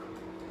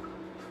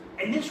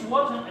 And this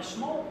wasn't a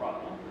small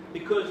problem,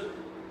 because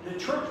the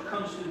church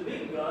comes to the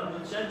big guns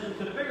and sends them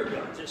to the bigger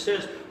guns. It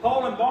says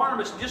Paul and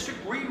Barnabas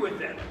disagreed with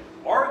them,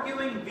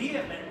 arguing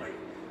vehemently.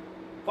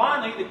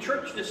 Finally, the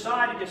church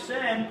decided to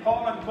send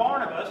Paul and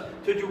Barnabas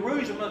to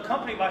Jerusalem,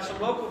 accompanied by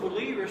some local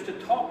believers, to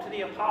talk to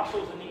the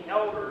apostles and the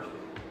elders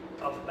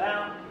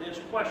about this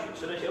question.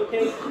 So they say,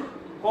 okay,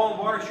 Paul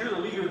and Barnabas, you're the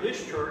leader of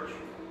this church,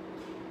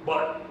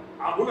 but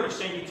we're going to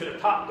send you to the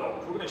top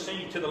dogs. We're going to send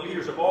you to the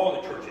leaders of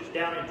all the churches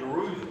down in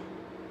Jerusalem.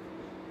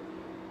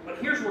 But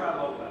here's what I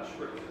love about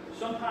Scripture.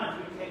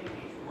 Sometimes we take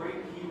these great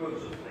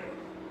heroes of faith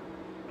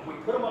and we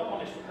put them up on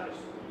this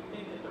pedestal and we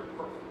think that they're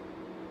perfect.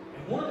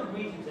 And one of the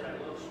reasons that I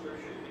love Scripture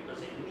is because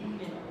they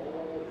leave in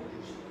all the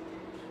juicy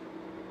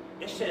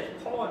details. It says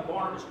Paul and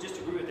Barnabas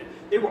disagree with them.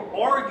 They were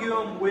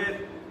arguing with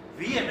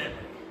vehemently.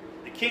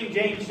 The King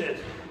James says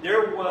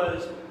there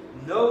was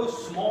no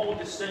small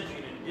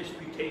dissension and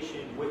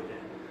disputation with them.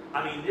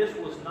 I mean, this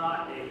was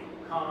not a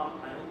calm,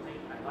 I don't think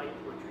I like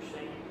what you're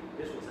saying.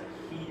 This was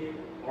a heated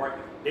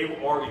argument. They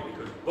were arguing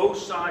because both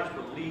sides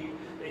believed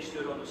they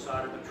stood on the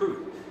side of the truth.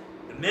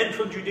 The men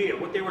from Judea,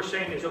 what they were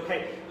saying is,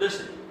 okay,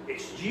 listen,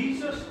 it's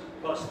Jesus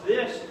plus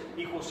this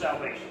equals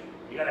salvation.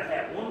 You got to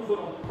have one foot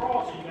on the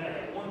cross and you got to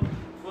have one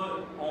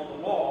foot on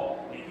the law.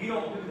 And if you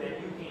don't do that,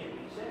 you can't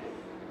be saved.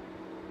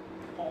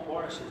 Paul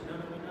Barnabas says, no.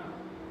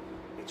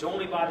 It's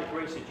only by the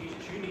grace of Jesus.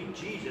 You need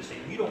Jesus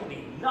and you don't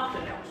need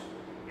nothing else.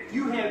 If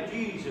you have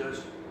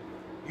Jesus,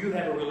 you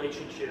have a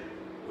relationship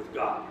with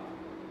God.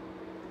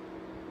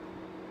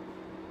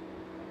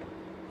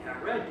 And I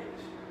read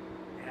this,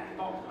 and I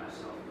thought to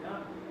myself,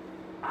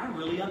 I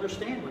really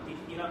understand what these,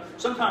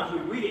 sometimes we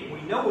read it and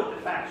we know what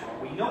the facts are.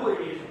 We know what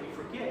it is and we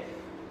forget.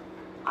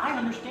 I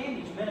understand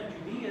these men of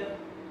Judea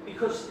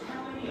because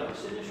how many of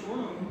us in this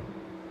room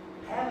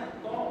haven't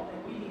thought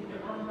that we need to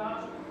earn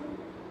God's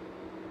approval?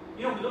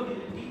 We look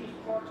at the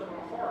deepest parts of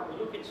our heart. We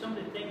look at some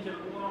of the things that are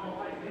going on in our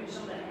life, maybe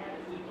some of the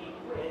habits we can't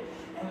quit,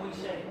 and we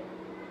say,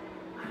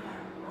 I got to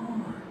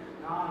earn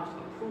God's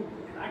approval,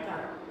 and I got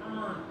to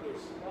earn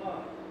His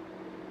love.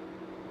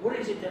 What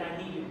is it that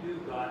I need to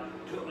do, God,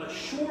 to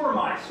assure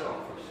myself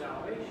of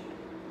salvation?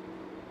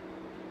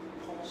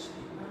 Paul said,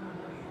 no,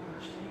 you don't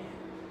understand.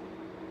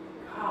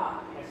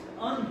 God has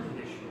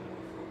unconditional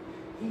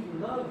love. He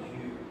loves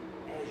you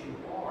as you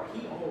are.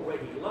 He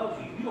already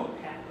loves you. You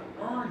don't have to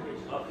earn His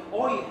love.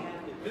 All you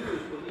have to do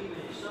is believe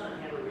in His Son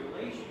and have a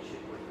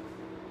relationship with Him.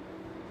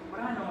 But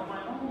I know in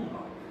my own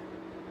life,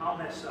 I'll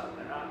mess up,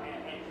 and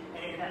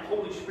that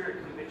Holy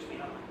Spirit convicts me,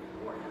 and I'm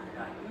like, Lord, how did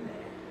I do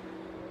that?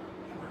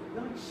 Am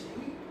I really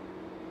saved?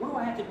 What do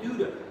I have to do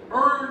to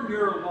earn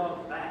your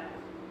love back?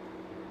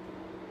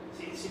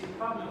 See, the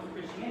problem with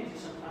Christianity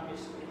sometimes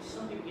is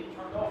some people get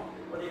turned off,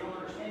 or they don't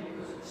understand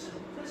because of the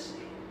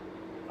simplicity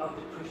of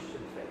the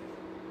Christian faith.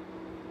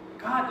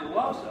 God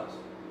loves us,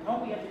 and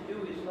all we have to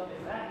do is love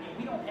Him back, and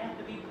we don't have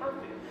to be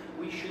perfect.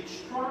 We should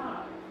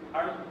strive.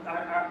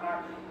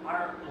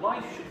 Our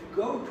life should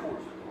go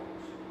towards the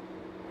cross.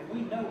 And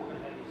we know we're going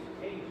to have these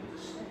occasions of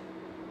sin.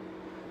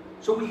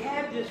 So we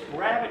have this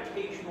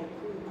gravitational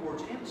pull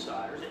towards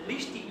insiders, at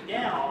least deep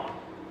down,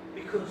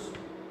 because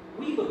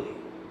we believe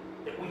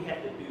that we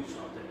have to do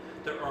something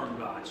to earn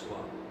God's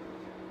love.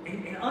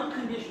 And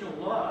unconditional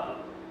love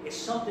is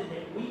something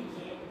that we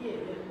can't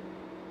give.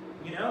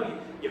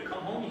 You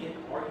come home, you get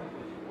an argument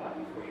with your wife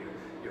or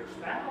your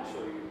spouse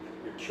or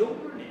your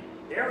children, and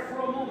there for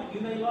a moment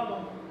you may love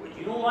them, but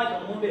you don't like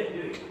them one bit,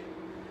 do you?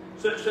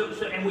 So,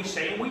 and we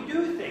say and we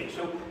do things.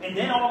 And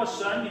then all of a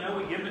sudden,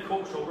 we give them the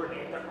cold shoulder and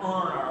they have to earn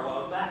our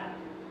love back.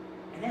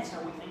 And that's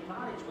how we think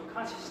God is. But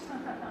God says,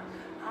 no,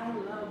 I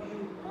love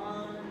you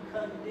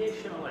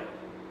unconditionally.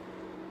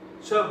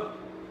 So,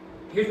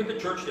 here's what the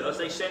church does.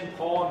 They send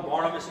Paul and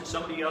Barnabas and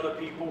some of the other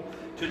people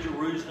to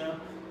Jerusalem.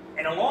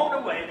 And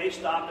along the way, they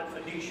stopped at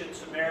Phoenicia and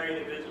Samaria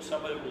to visit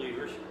some of the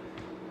believers.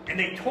 And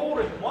they told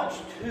them, much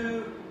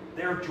to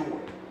their joy,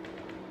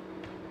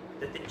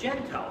 that the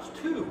Gentiles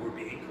too were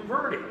being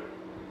converted.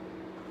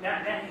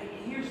 Now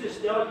here's this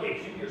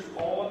delegation. Here's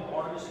Paul and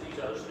Barnabas and these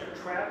others, and they're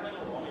traveling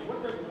along. And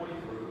what they're going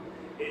through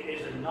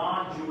is a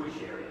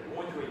non-Jewish area. They're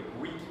going through a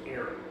Greek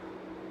area.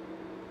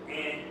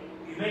 And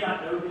you may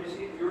not know this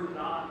if you're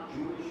not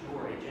Jewish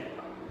nor a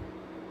Gentile.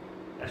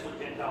 That's what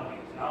Gentile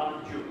means,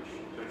 non-Jewish.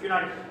 So if you're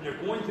not, they're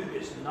going through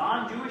this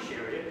non-Jewish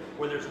area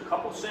where there's a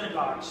couple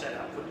synagogues set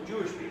up for the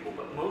Jewish people,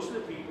 but most of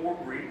the people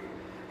were Greek.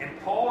 And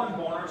Paul and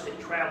Barnabas had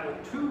traveled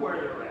to where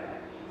they're at.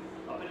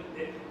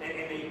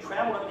 And they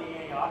traveled up to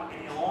Antioch,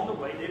 and along the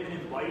way, they've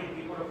been inviting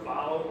people to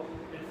follow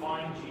and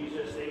find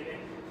Jesus. They've been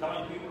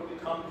telling people to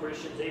become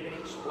Christians. They've been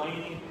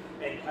explaining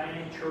and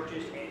planting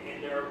churches.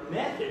 And their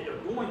method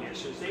of doing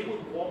this is they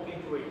would walk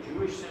into a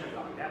Jewish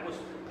synagogue. That was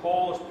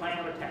Paul's plan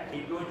of attack.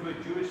 He'd go into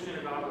a Jewish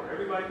synagogue where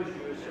everybody was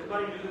Jewish,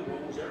 everybody knew the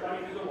rules,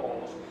 everybody knew the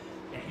laws,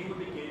 and he would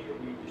begin to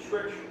read the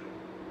Scripture.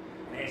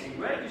 And as he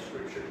read the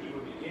Scripture, he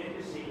would begin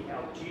to see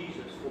how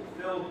Jesus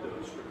fulfilled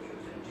those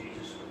Scriptures, and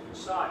Jesus was the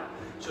Messiah.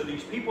 So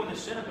these people in the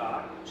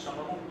synagogue, some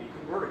of them would be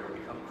converted or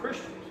become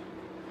Christians.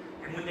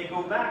 And when they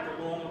go back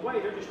along the way,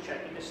 they're just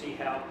checking to see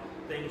how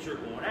things are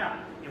going out.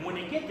 And when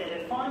they get there,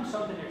 they find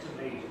something that's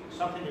amazing,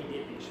 something they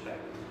didn't expect.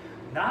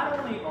 Not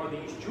only are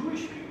these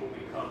Jewish people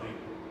becoming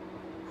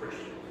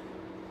Christians,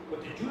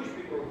 but the Jewish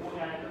people are going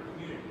out in their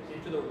communities,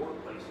 into their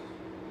workplaces,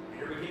 and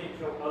they're beginning to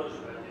tell others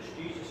about this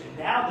Jesus. And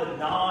now the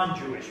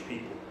non-Jewish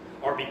people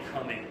are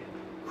becoming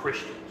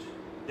Christians.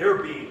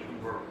 They're being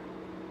converted.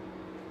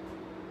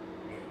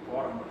 And it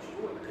brought them much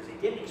joy because they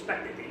didn't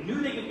expect it. They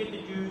knew they could get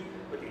the Jews,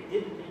 but they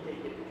didn't think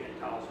they'd get the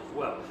Gentiles as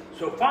well.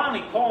 So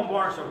finally, Paul and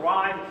Barnabas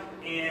arrived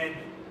in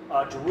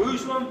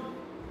Jerusalem,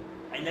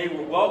 and they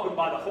were welcomed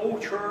by the whole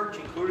church,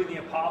 including the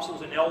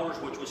apostles and elders,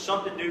 which was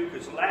something new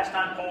because the last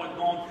time Paul had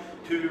gone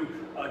to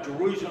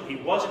Jerusalem, he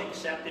wasn't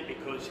accepted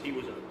because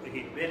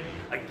he'd been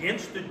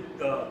against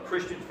the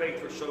Christian faith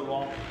for so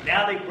long.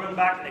 Now they bring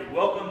back and they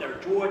welcome their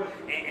joy,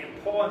 and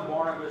Paul and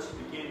Barnabas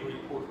began to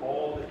report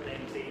all the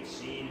things they had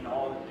seen and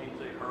all the things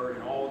they heard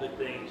and all the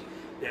things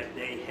that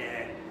they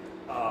had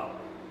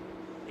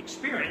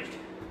experienced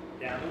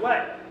down the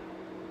way.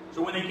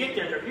 So when they get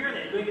there, they're here,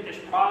 they're going to get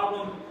this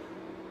problem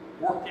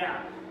worked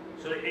out.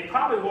 So they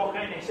probably walk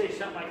in and they say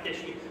something like this: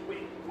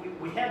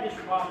 we have this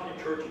problem in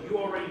the church, and you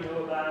already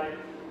know about it,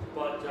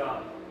 but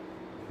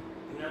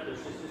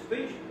there's just this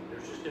vision.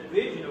 There's just a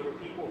vision over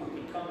people who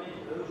can come in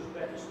and those who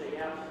have to stay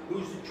out.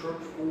 Who's the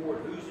church for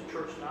and who's the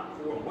church not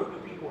for, and what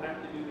do people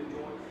have to do to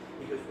join?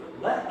 He goes,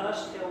 but let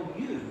us tell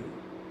you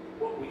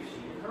what we've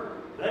seen and heard.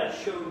 Let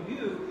us show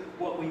you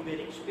what we've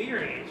been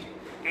experiencing,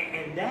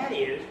 and that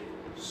is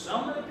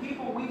some of the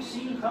people we've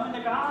seen coming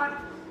to God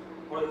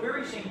are the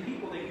very same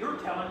people that you're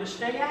telling to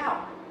stay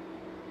out.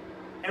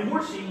 And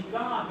we're seeing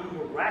God do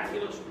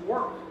miraculous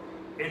work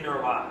in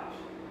their lives.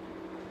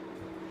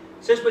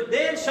 It says, but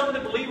then some of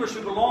the believers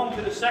who belonged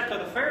to the sect of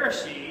the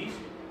Pharisees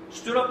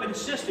stood up and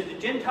insisted that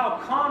Gentile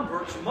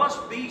converts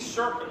must be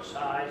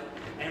circumcised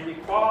and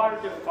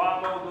required to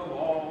follow the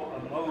law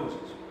of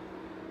Moses.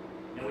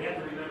 Now we have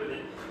to remember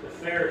that the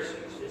Pharisees,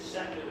 this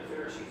sect of the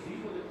Pharisees,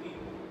 these were the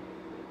people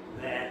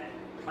that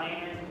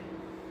planned,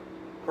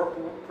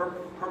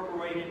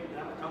 perpetrated,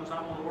 that tongue's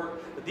not one word,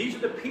 but these are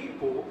the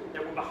people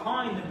that were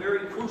behind the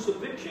very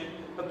crucifixion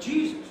of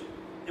Jesus.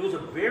 It was a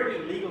very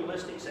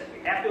legalistic sect.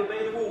 You have to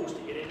obey the rules to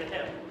get into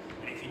heaven.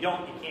 And if you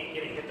don't, you can't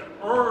get in. You have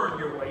to earn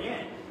your way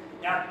in.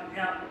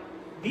 Now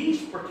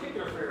these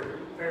particular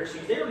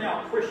Pharisees, they are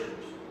now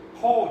Christians.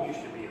 Paul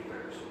used to be a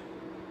Pharisee.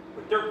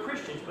 But they're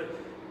Christians, but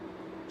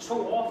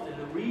so often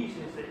the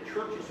reason is that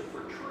churches are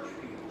for church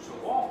people so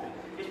often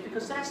is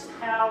because that's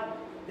how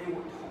they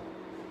were taught.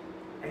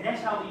 And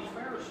that's how these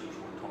Pharisees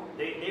were taught.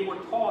 They were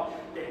taught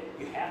that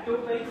you have to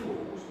obey the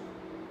rules,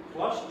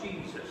 plus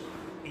Jesus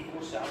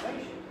equals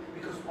salvation.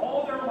 Because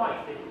all their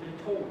life they've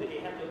been told that they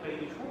have to obey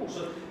these rules.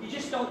 So you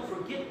just don't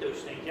forget those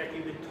things after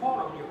you've been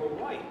taught them your whole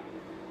life.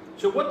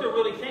 So what they're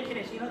really thinking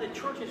is, the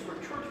church is for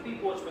church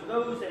people. It's for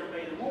those that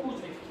obey the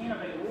rules. And if you can't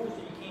obey the rules,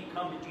 then you can't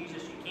come to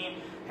Jesus. You can't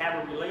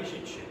have a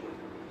relationship with him.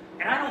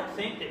 And I don't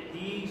think that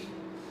these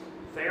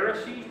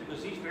Pharisees,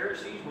 because these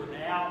Pharisees were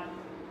now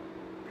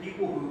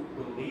people who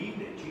believed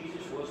that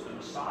Jesus was the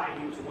Messiah.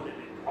 He was the one that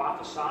had been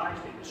prophesied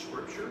in the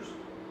Scriptures.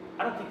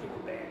 I don't think they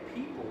were bad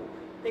people.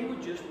 They were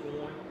just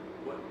doing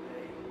what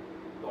they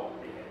thought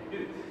they had to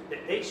do.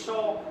 That they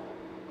saw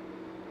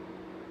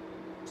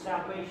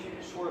salvation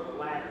as sort of a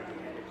ladder you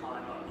had to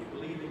climb up. You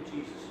believe in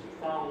Jesus, and you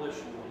follow this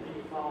one, and then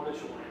you follow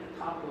this one, and at the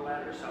top of the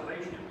ladder is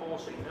salvation. And Paul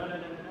saying, no.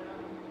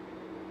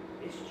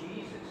 It's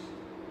Jesus.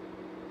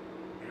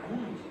 And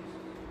only Jesus.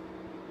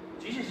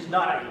 Jesus is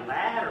not a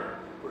ladder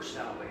for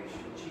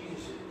salvation.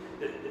 Jesus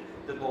is,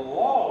 the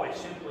law is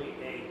simply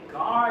a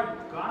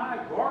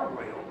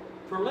guardrail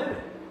for living.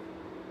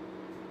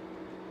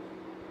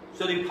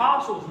 So the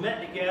apostles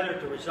met together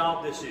to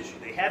resolve this issue.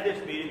 They had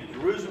this meeting, the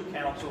Jerusalem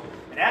Council,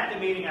 and at the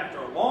meeting, after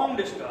a long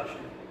discussion,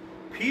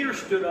 Peter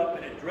stood up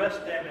and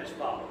addressed them as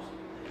follows.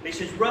 He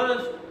says,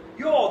 brothers,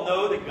 you all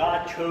know that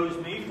God chose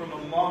me from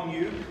among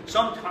you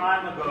some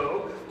time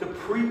ago to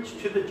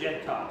preach to the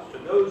Gentiles, to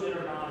those that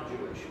are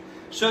non-Jewish,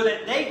 so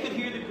that they could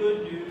hear the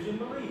good news and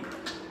believe.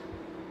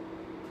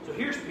 So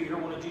here's Peter,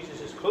 one of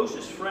Jesus'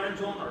 closest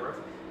friends on earth.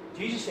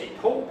 Jesus had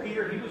told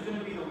Peter he was going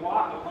to be the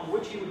rock upon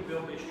which he would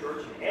build his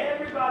church, and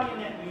everybody in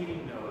that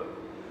meeting knew it.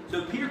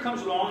 So Peter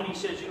comes along and he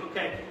says,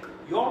 okay,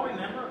 you all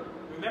remember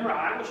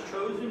I was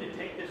chosen to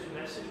take this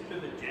message to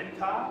the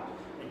Gentiles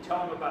and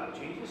tell them about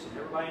Jesus, and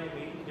everybody in the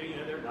meeting,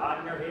 they're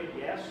nodding their head,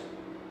 yes.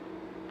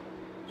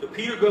 So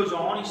Peter goes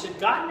on, he said,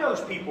 God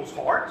knows people's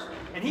hearts,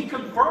 and he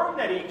confirmed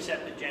that he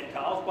accepted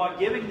Gentiles by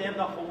giving them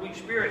the Holy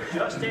Spirit,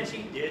 just as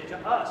he did to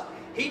us.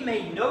 He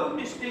made no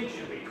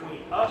distinction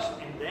between us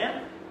and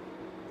them,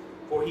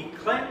 for he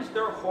cleansed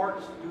their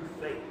hearts through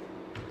faith.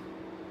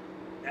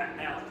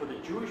 Now, for the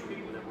Jewish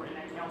people that were in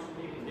that council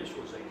meeting, this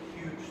was a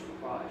huge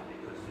surprise,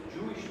 because the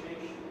Jewish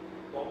nation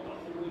thought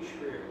the Holy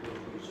Spirit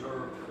was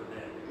reserved for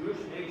them. The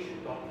Jewish nation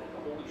thought that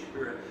the Holy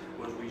Spirit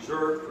was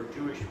reserved for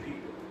Jewish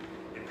people.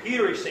 And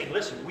Peter is saying,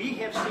 listen, we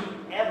have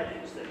seen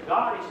evidence that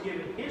God has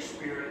given his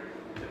Spirit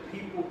to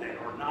people that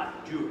are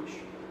not Jewish,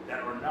 that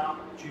are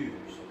not Jews.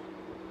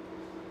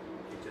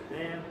 It's a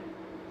them,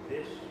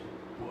 this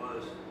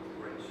was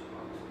grace.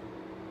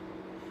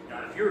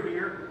 Now, if you're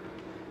here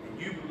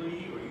and you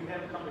believe, or you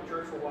haven't come to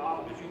church for a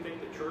while because you think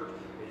the church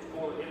is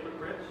full of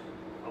hypocrites,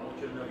 I want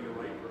you to know you're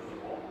right, first of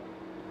all.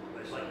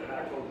 It's like the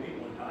guy told me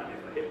one time,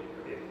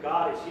 if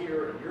God is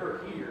here and you're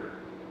here,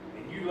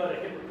 and you let a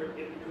hypocrite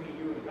get between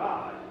you and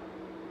God,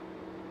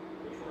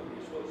 which one of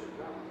you is closer to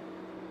God?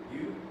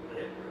 You or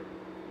the hypocrite?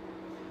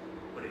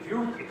 But if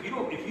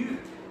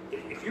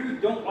you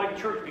don't like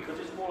church because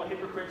it's full of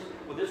hypocrites,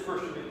 well, this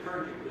verse should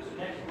encourage you, because the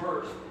next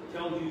verse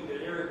tells you that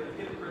there have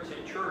been hypocrites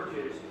in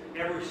churches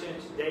ever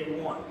since day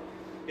one.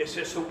 It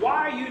says, so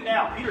why are you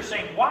now, Peter's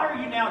saying, why are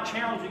you now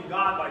challenging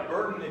God by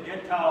burdening the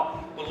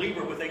Gentile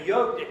believer with a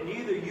yoke that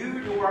neither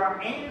you nor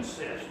our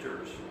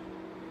ancestors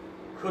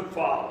could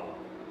follow?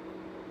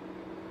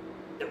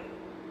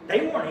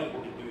 They weren't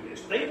able to do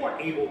this. They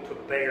weren't able to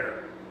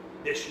bear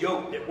this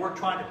yoke that we're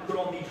trying to put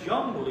on these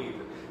young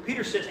believers.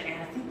 Peter says,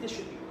 and I think this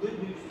should be good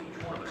news to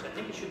each one of us. I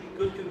think it should be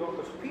good to us.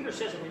 Because Peter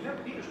says, and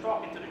remember, Peter's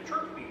talking to the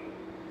church people.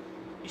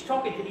 He's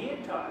talking to the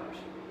end timers.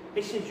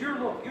 He says,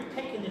 you're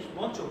taking this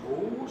bunch of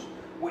rules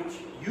which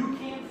you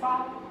can't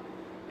follow,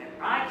 and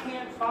I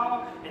can't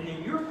follow, and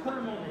then you're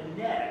putting them on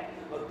the neck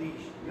of these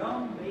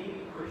young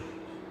baby Christians.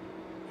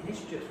 And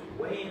it's just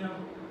weighing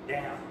them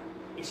down.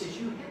 He says,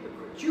 you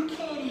hypocrites, you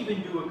can't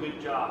even do a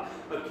good job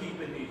of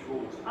keeping these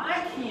rules.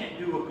 I can't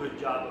do a good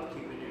job of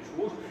keeping these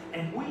rules,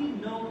 and we've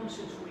known them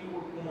since we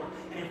were born.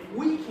 And if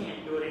we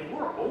can't do it, and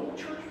we're old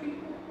church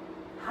people,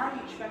 how do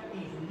you expect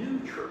these new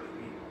church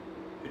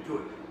people to do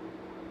it?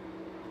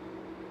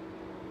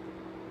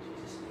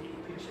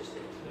 Peter says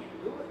they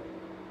can't do it.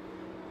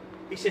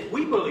 He said,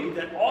 we believe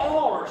that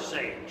all are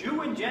saved,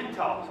 Jew and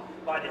Gentiles,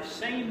 by the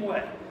same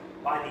way,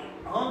 by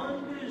the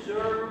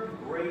undeserved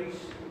grace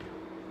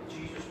of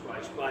Jesus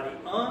Christ, by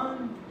the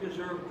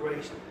undeserved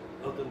grace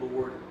of the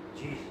Lord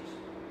Jesus.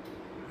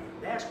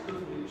 And that's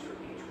good news for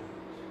each one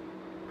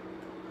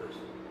of us.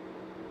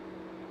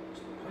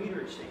 Because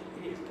Peter is saying,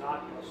 it is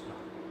God plus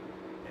nothing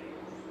that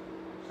equals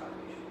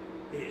salvation.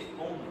 It is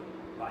only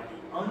by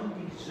the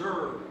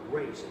undeserved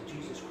grace of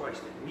Jesus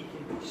Christ that we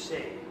can be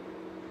saved.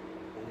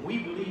 When we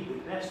believe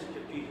the message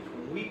of Jesus,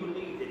 when we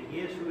believe that He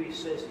is who He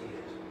says He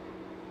is,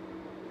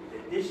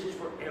 that this is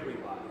for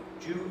everybody,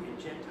 Jew and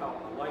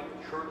Gentile alike,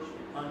 church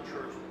and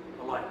unchurched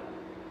alike.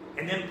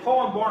 And then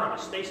Paul and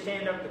Barnabas, they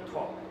stand up to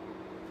talk.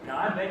 Now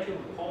I bet you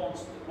when Paul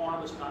and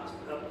Barnabas got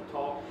up to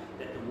talk,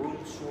 that the room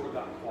sort of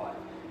got quiet.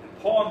 And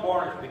Paul and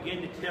Barnabas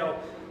begin to tell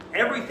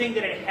everything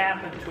that had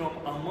happened to them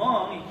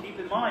among, and keep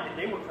in mind that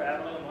they were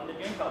traveling among the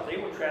Gentiles. They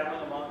were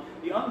traveling among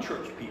the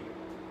unchurched people.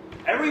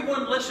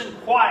 Everyone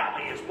listened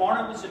quietly as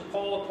Barnabas and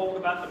Paul told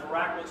about the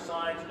miraculous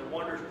signs and the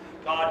wonders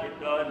God had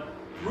done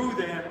through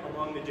them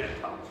among the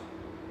Gentiles.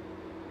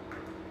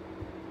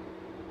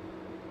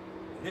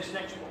 And this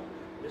next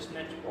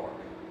part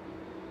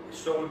is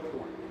so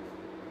important.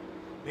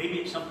 Maybe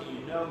it's something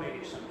you know, maybe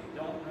it's something you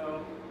don't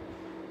know.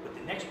 But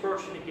the next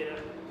person to get up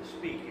to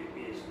speak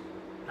is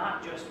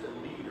not just the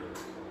leader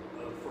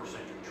of first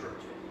century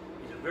church.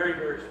 He's a very,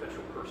 very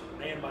special person, a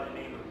man by the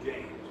name of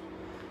James.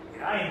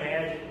 And I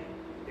imagine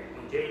that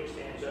when James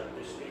stands up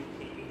to speak,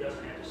 he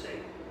doesn't have to say,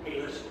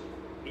 hey, listen.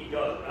 He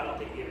doesn't. I don't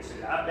think he had to say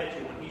that. I bet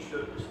you when he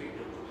stood up to speak,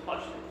 there was a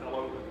hush that fell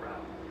over the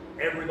crowd.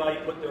 Everybody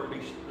put their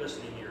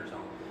listening ears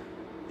on.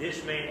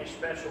 This man is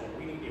special, and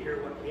we need to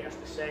hear what he has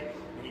to say.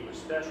 And he was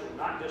special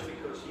not just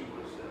because he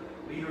was the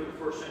leader of the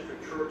first century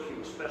church. He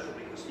was special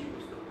because he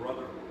was the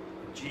brother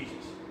of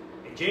Jesus.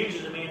 And James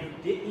is a man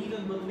who didn't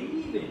even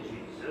believe in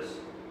Jesus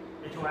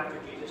until after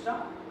Jesus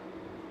died.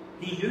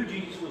 He knew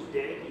Jesus was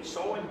dead. He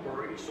saw him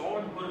buried. He saw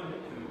him put him in the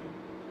tomb.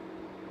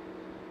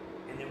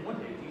 And then one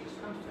day Jesus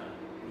comes to him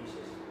and he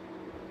says,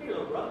 hey,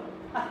 little brother,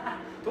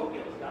 told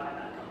you I was dying,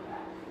 not come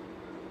back.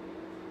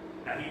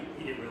 Now,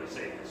 he didn't really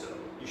say that, so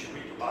you should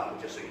read the Bible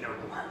just so you know.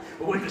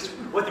 But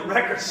what the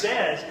record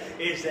says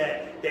is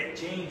that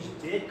James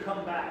did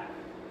come back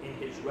in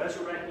his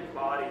resurrected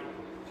body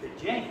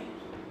to James.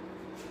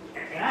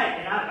 And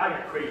I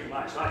got crazy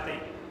mind, so I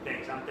think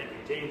things. I'm thinking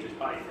James is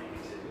probably thinking,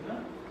 he said, you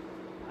know,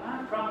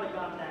 I probably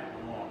got that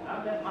one wrong.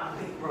 I bet my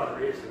big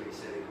brother is who he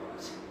said he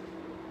was.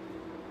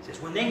 He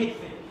says, when they had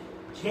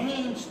finished,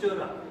 James stood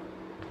up.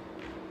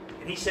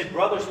 And he said,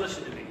 brothers,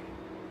 listen to me.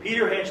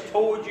 Peter has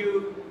told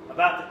you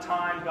about the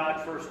time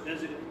God first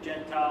visited the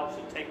Gentiles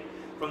to take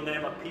from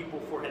them a people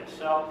for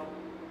himself.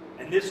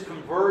 And this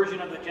conversion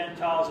of the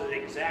Gentiles is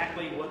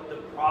exactly what the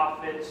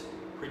prophets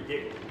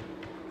predicted.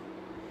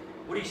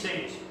 What he's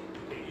saying is,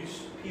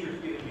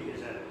 Peter's giving you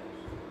his evidence.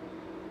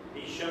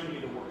 He's shown you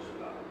the works of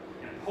God.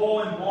 And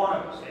Paul and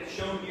Barnabas have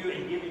shown you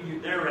and given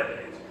you their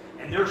evidence.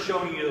 And they're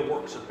showing you the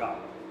works of God.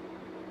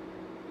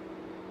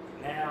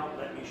 Now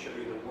let me show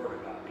you the Word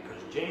of God.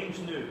 Because James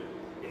knew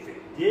if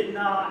it did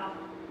not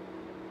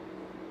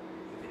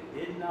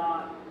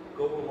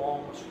go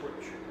along with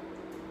Scripture,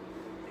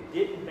 if it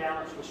didn't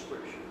balance with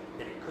Scripture,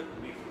 then it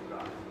couldn't be from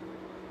God.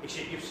 He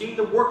said, you've seen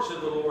the works of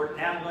the Lord,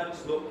 now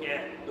let's look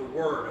at the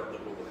Word of the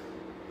Lord.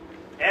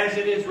 As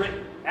it is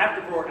written,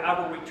 afterward I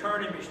will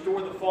return and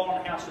restore the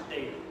fallen house of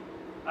David,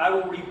 I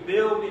will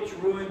rebuild its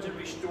ruins and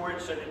restore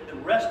it so that the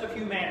rest of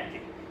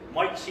humanity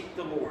might seek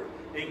the Lord,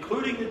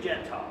 including the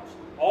Gentiles.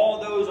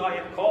 All those I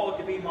have called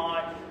to be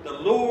mine, the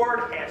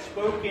Lord has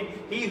spoken,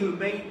 he who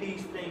made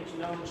these things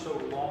known so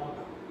long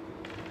ago.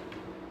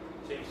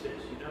 So he says,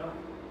 you know,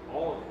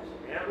 all of this,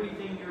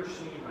 everything you're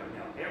seeing right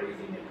now,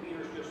 everything that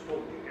Peter's just told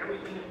you,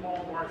 everything that Paul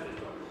and Barnabas has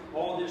done,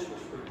 all this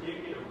was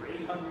predicted over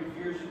 800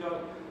 years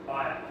ago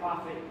by a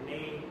prophet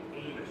named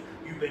Amos.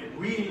 You've been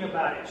reading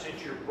about it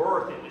since your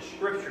birth in the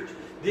scriptures.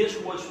 This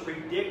was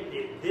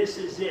predicted. This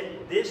is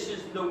it. This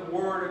is the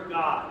word of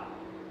God.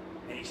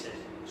 And he says,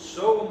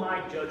 so my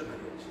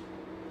judgment is.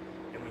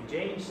 And when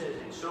James says,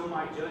 and so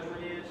my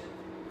judgment is,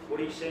 what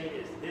he's saying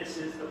is, this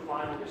is the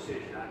final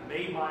decision. I've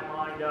made my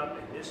mind up,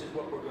 and this is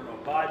what we're going to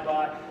abide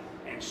by.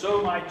 And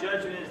so my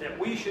judgment is that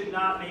we should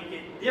not make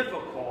it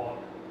difficult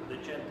for the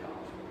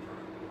Gentiles to turn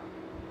to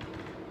God.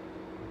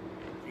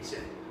 He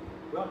said,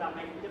 we ought not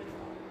make it difficult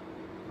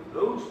for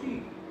those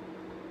people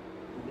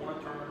who want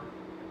to turn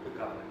to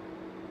God.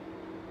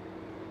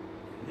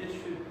 And this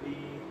should be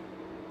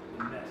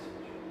the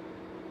message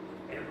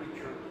of every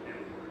church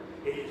everywhere.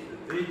 It is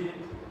the vision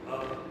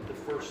of the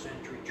first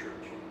century church.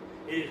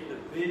 It is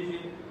the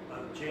vision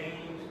of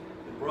James,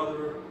 the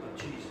brother of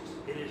Jesus.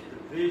 It is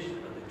the vision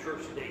of the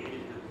church today. It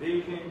is the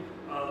vision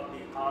of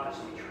the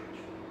Odyssey Church.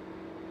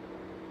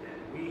 That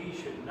we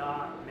should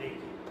not make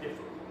it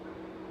difficult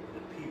for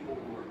the people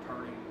who are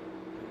turning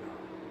to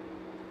God.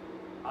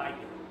 I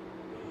do.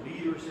 The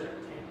leaders that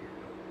attend here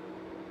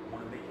don't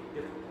want to make it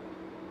difficult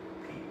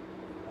for people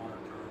who want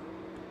to turn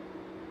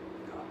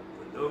to God.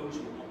 For those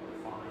who want to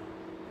find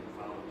and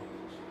follow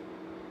Jesus.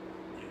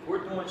 And if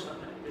we're doing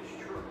something at this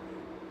church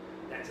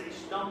that's a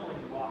stumbling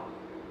block,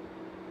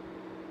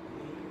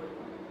 we need to quit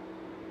doing it.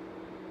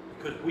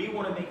 Because we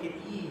want to make it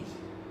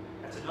easy.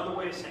 That's another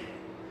way of saying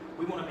it.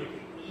 We want to make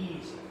it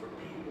easy for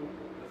people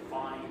to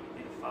find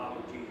and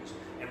follow Jesus.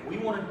 And we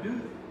want to do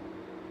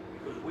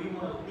that because we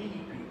want to lead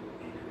people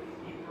into a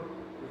deeper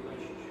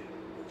relationship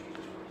with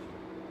Jesus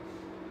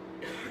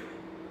Christ.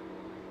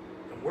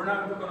 And we're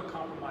not ever going to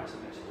compromise the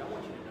message. I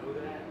want you to know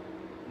that.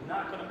 I'm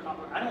not going to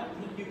compromise. I don't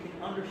think you can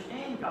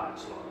understand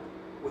God's love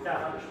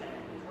without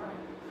understanding His reign.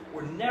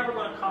 We're never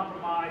going to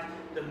compromise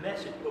the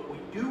message, but we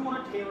do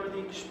want to tailor the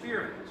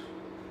experience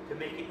to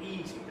make it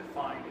easy to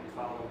find and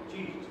follow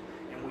Jesus.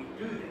 And we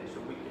do that so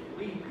we can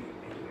lead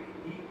people into a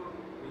deeper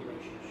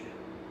relationship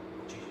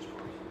with Jesus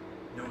Christ.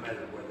 No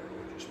matter whether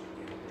they're just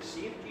beginning to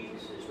see if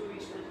Jesus is who He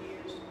says He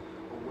is,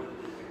 or whether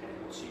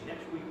we'll see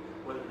next week,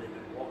 whether they've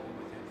been walking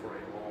with Him for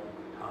a long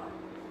time.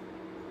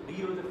 The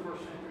leader of the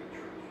first century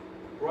church,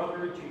 the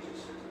brother of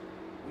Jesus, says,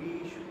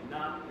 we should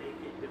not make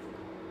it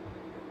difficult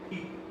for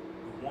people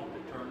who want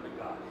to turn to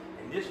God.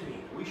 And this means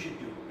we should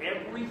do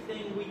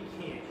everything we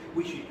can.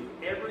 We should do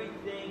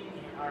everything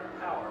in our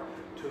power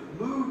to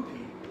move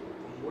people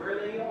from where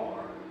they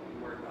are to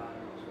where God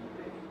wants them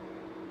to be.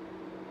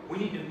 We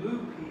need to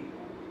move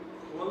people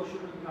closer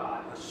to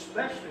God,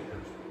 especially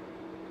those people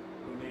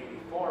who may be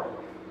far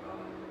away from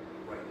God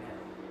right now.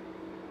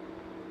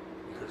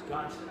 Because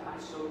God said, I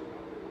so love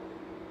the world,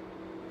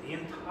 the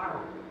entire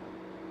world,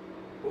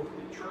 both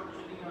the church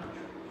and the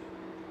unchurched,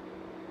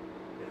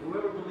 that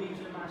whoever believes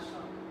in my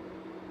Son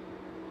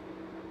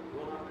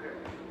will not perish,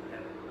 but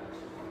have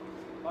everlasting life.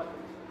 But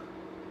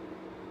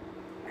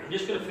I'm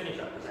just going to finish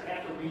up because I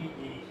have to read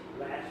these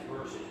last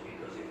verses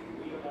because if you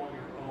read them on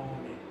your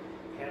own and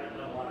you haven't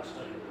done a lot of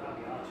study, but I'll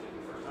be honest with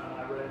you, the first time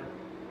I read them,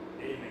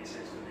 it didn't make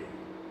sense to me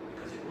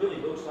because it really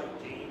looks like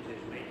James is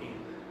making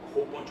a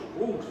whole bunch of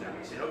rules now.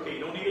 He said, okay,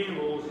 you don't need any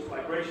rules, it's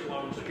by grace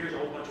alone, so here's a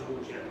whole bunch of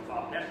rules you have to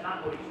follow. That's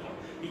not what he's doing.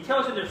 He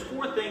tells them there's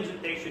 4 things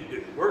that they should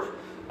do. Verse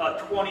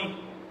 20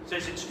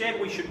 says, instead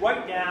we should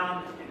write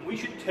down and we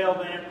should tell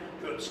them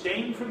to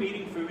abstain from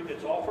eating food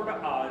that's offered to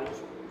idols,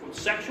 from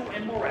sexual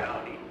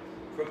immorality,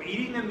 from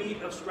eating the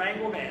meat of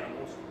strangled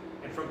animals,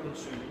 and from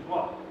consuming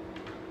blood.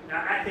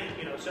 Now, I think,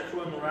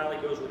 sexual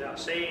immorality goes without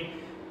saying.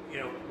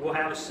 We'll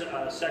have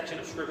a section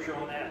of scripture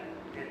on that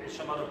at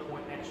some other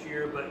point next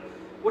year. But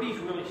what he's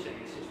really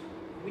saying is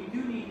we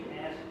do need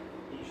to ask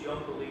these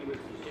young believers,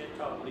 these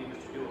Gentile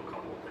believers, to do a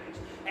couple of things.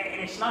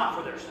 And it's not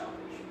for their salvation.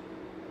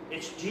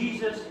 It's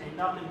Jesus and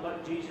nothing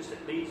but Jesus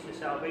that leads to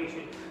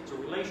salvation. It's a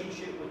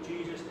relationship with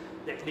Jesus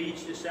that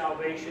leads to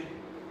salvation.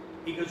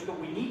 He goes, but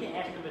we need to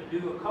ask them to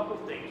do a couple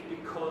of things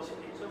because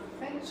it's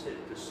offensive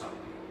to some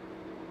people.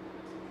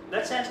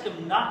 Let's ask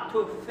them not to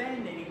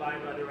offend anybody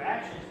by their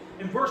actions.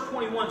 And verse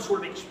 21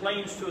 sort of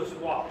explains to us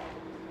why.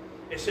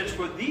 It says,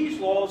 for these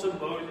laws of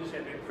Moses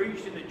have been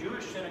preached in the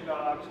Jewish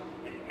synagogues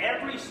in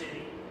every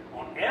city,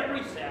 on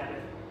every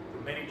Sabbath,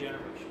 for many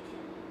generations.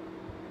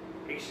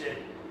 He said,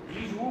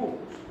 these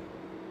rules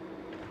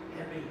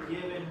have been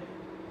given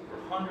for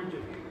hundreds of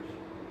years,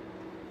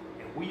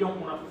 and we don't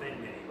want to offend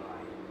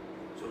anybody.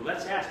 So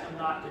let's ask them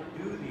not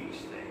to do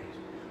these things,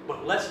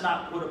 but let's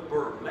not put a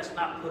burden, let's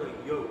not put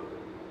a yoke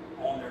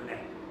on their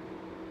neck.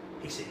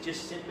 He said,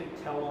 just simply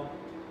tell them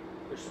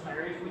there's some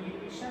areas we need to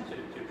be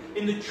sensitive to.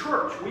 In the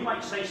church, we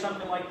might say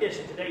something like this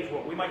in today's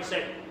world. We might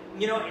say,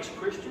 as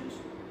Christians,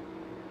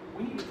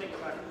 We need to think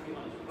about the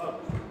feelings of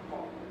others.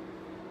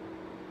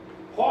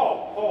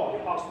 Paul, the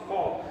Apostle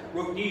Paul,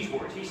 wrote these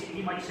words.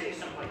 He might say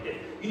something like this.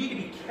 You need to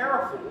be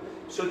careful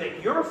so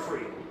that your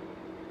freedom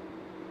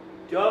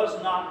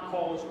does not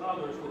cause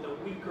others with a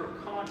weaker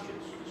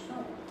conscience to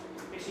stumble.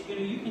 He said,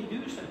 you can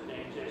do some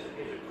things as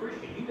a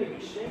Christian. You may be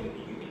saved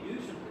and you can do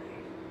some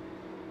things,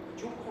 but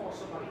you'll cause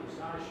somebody who's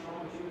not as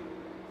strong as you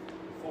to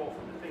fall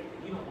from the faith.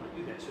 And you don't want to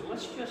do that. So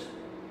let's just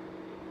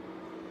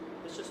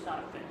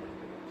not offend them,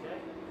 okay?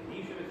 And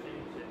these are the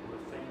things that will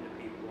offend the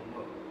people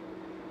most.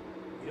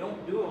 You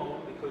don't do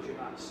them because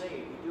you're not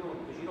saved. You do them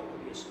because you don't want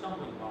to be a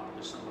stumbling block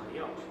to somebody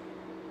else.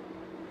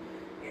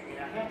 And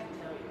I have to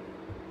tell you,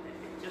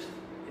 just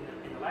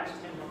in the last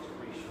 10 months of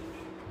research,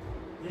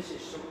 this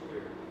is so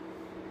clear.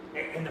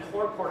 And the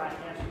hard part I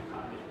have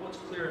sometimes is what's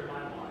clear in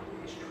my mind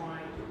is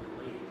trying to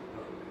relate it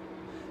to others.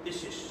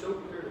 This is so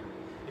clear to me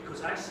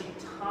because I see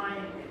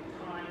time and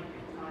time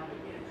and time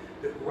again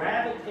the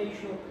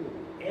gravitational pull.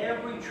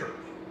 Every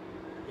church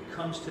that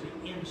comes to the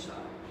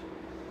insiders,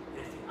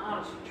 and if the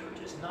Odyssey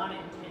Church is not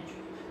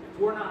intentional, if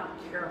we're not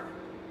careful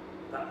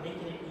about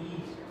making it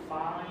easy to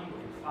find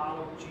and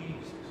follow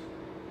Jesus,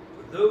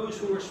 for those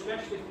who are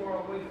especially far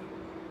away from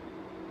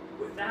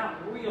God,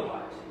 without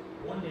realizing,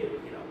 one day we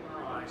can open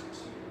our eyes and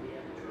see that we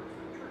have a church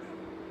for the church.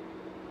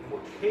 And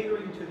we're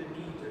catering to the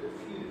needs of the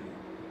few,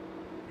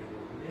 and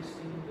we're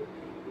missing the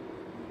people who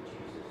need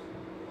Jesus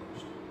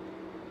most.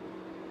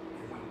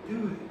 And we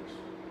do this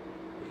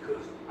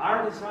because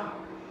our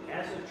desire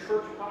as a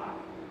church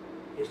body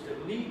is to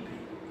lead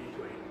people into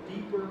a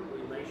deeper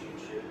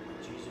relationship with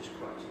Jesus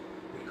Christ.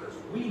 Because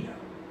we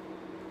know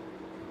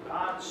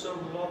God so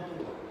loved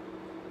the world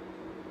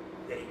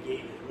that He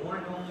gave His one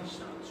and only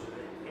Son so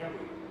that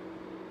everyone,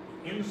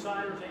 the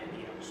insiders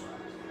and the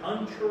outsiders, the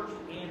unchurched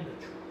and the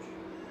church,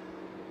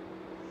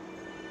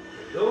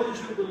 that those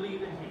who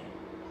believe in Him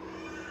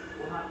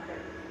will not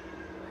perish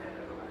but have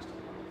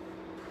everlasting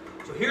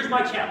life. So here's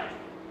my challenge.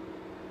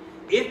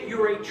 If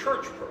you're a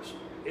church person,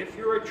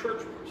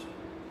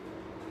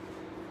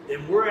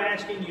 then we're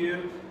asking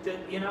you to,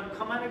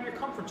 come out of your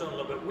comfort zone a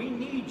little bit. We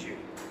need you.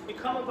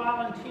 Become a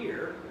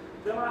volunteer.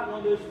 Fill out one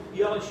of those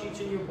yellow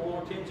sheets in your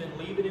bulletins and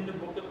leave it in the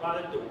booklet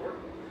by the door.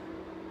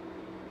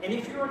 And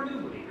if you're a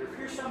new believer, if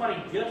you're somebody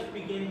just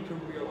beginning to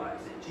realize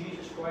that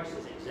Jesus Christ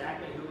is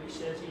exactly who He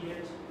says He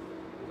is,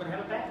 we're going to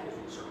have a baptism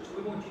service.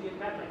 We want you to get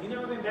baptized. You've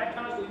never been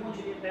baptized? We want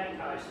you to get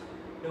baptized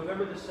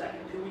November the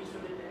 2nd, 2 weeks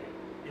from the day.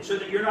 And so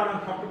that you're not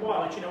uncomfortable,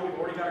 I'll let you know we've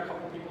already got a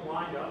couple people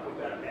lined up. We've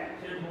got a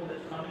baptismal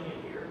that's coming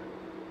in here.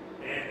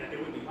 And it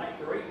would be my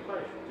great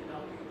pleasure to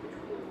help you put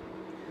your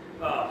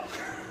word.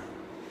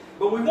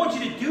 But we want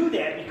you to do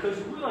that because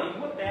really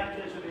what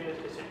baptism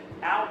is an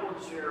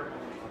outward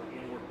ceremony of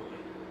inward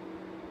belief.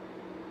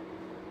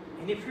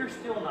 And if you're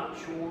still not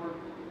sure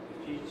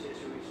if Jesus is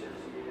who He says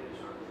He is,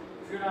 or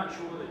if you're not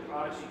sure that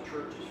Odyssey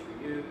Church is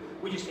for you,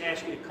 we just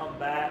ask you to come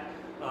back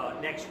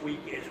next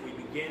week as we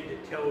begin to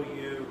tell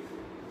you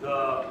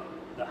the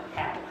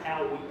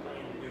how we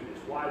plan to do this,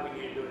 why we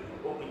need to do it,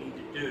 what we need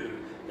to do,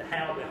 the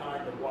how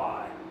behind the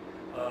why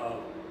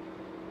of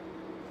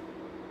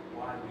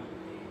why we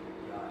need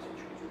the Odyssey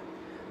Church.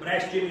 I'm going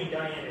to ask Jimmy and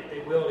Diane if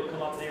they will to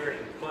come up there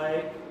and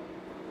play.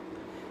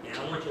 And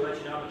I want to let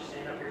you know, I'm going to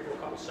stand up here for a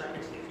couple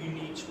seconds. If you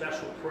need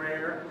special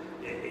prayer,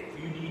 if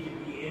you need to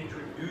be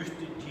introduced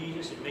to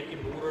Jesus and make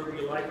Him the Lord of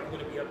your life, I'm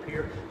going to be up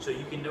here so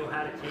you can know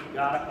how to take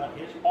God up on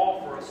His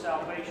offer of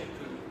salvation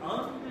through the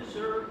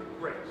undeserved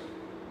grace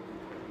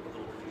of the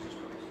Lord Jesus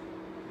Christ.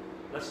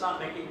 Let's not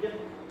make it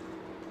difficult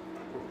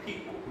for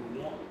people who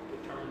want to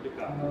turn to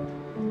God.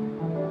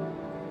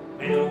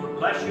 May the Lord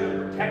bless you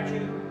and protect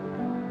you.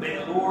 May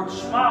the Lord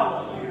smile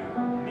on you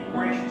and be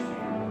gracious to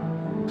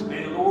you.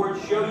 May the Lord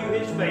show you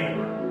His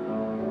favor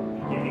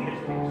and give you His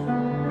peace.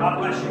 God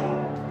bless you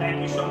all.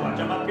 Thank you so much.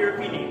 I'm up here if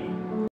you need me.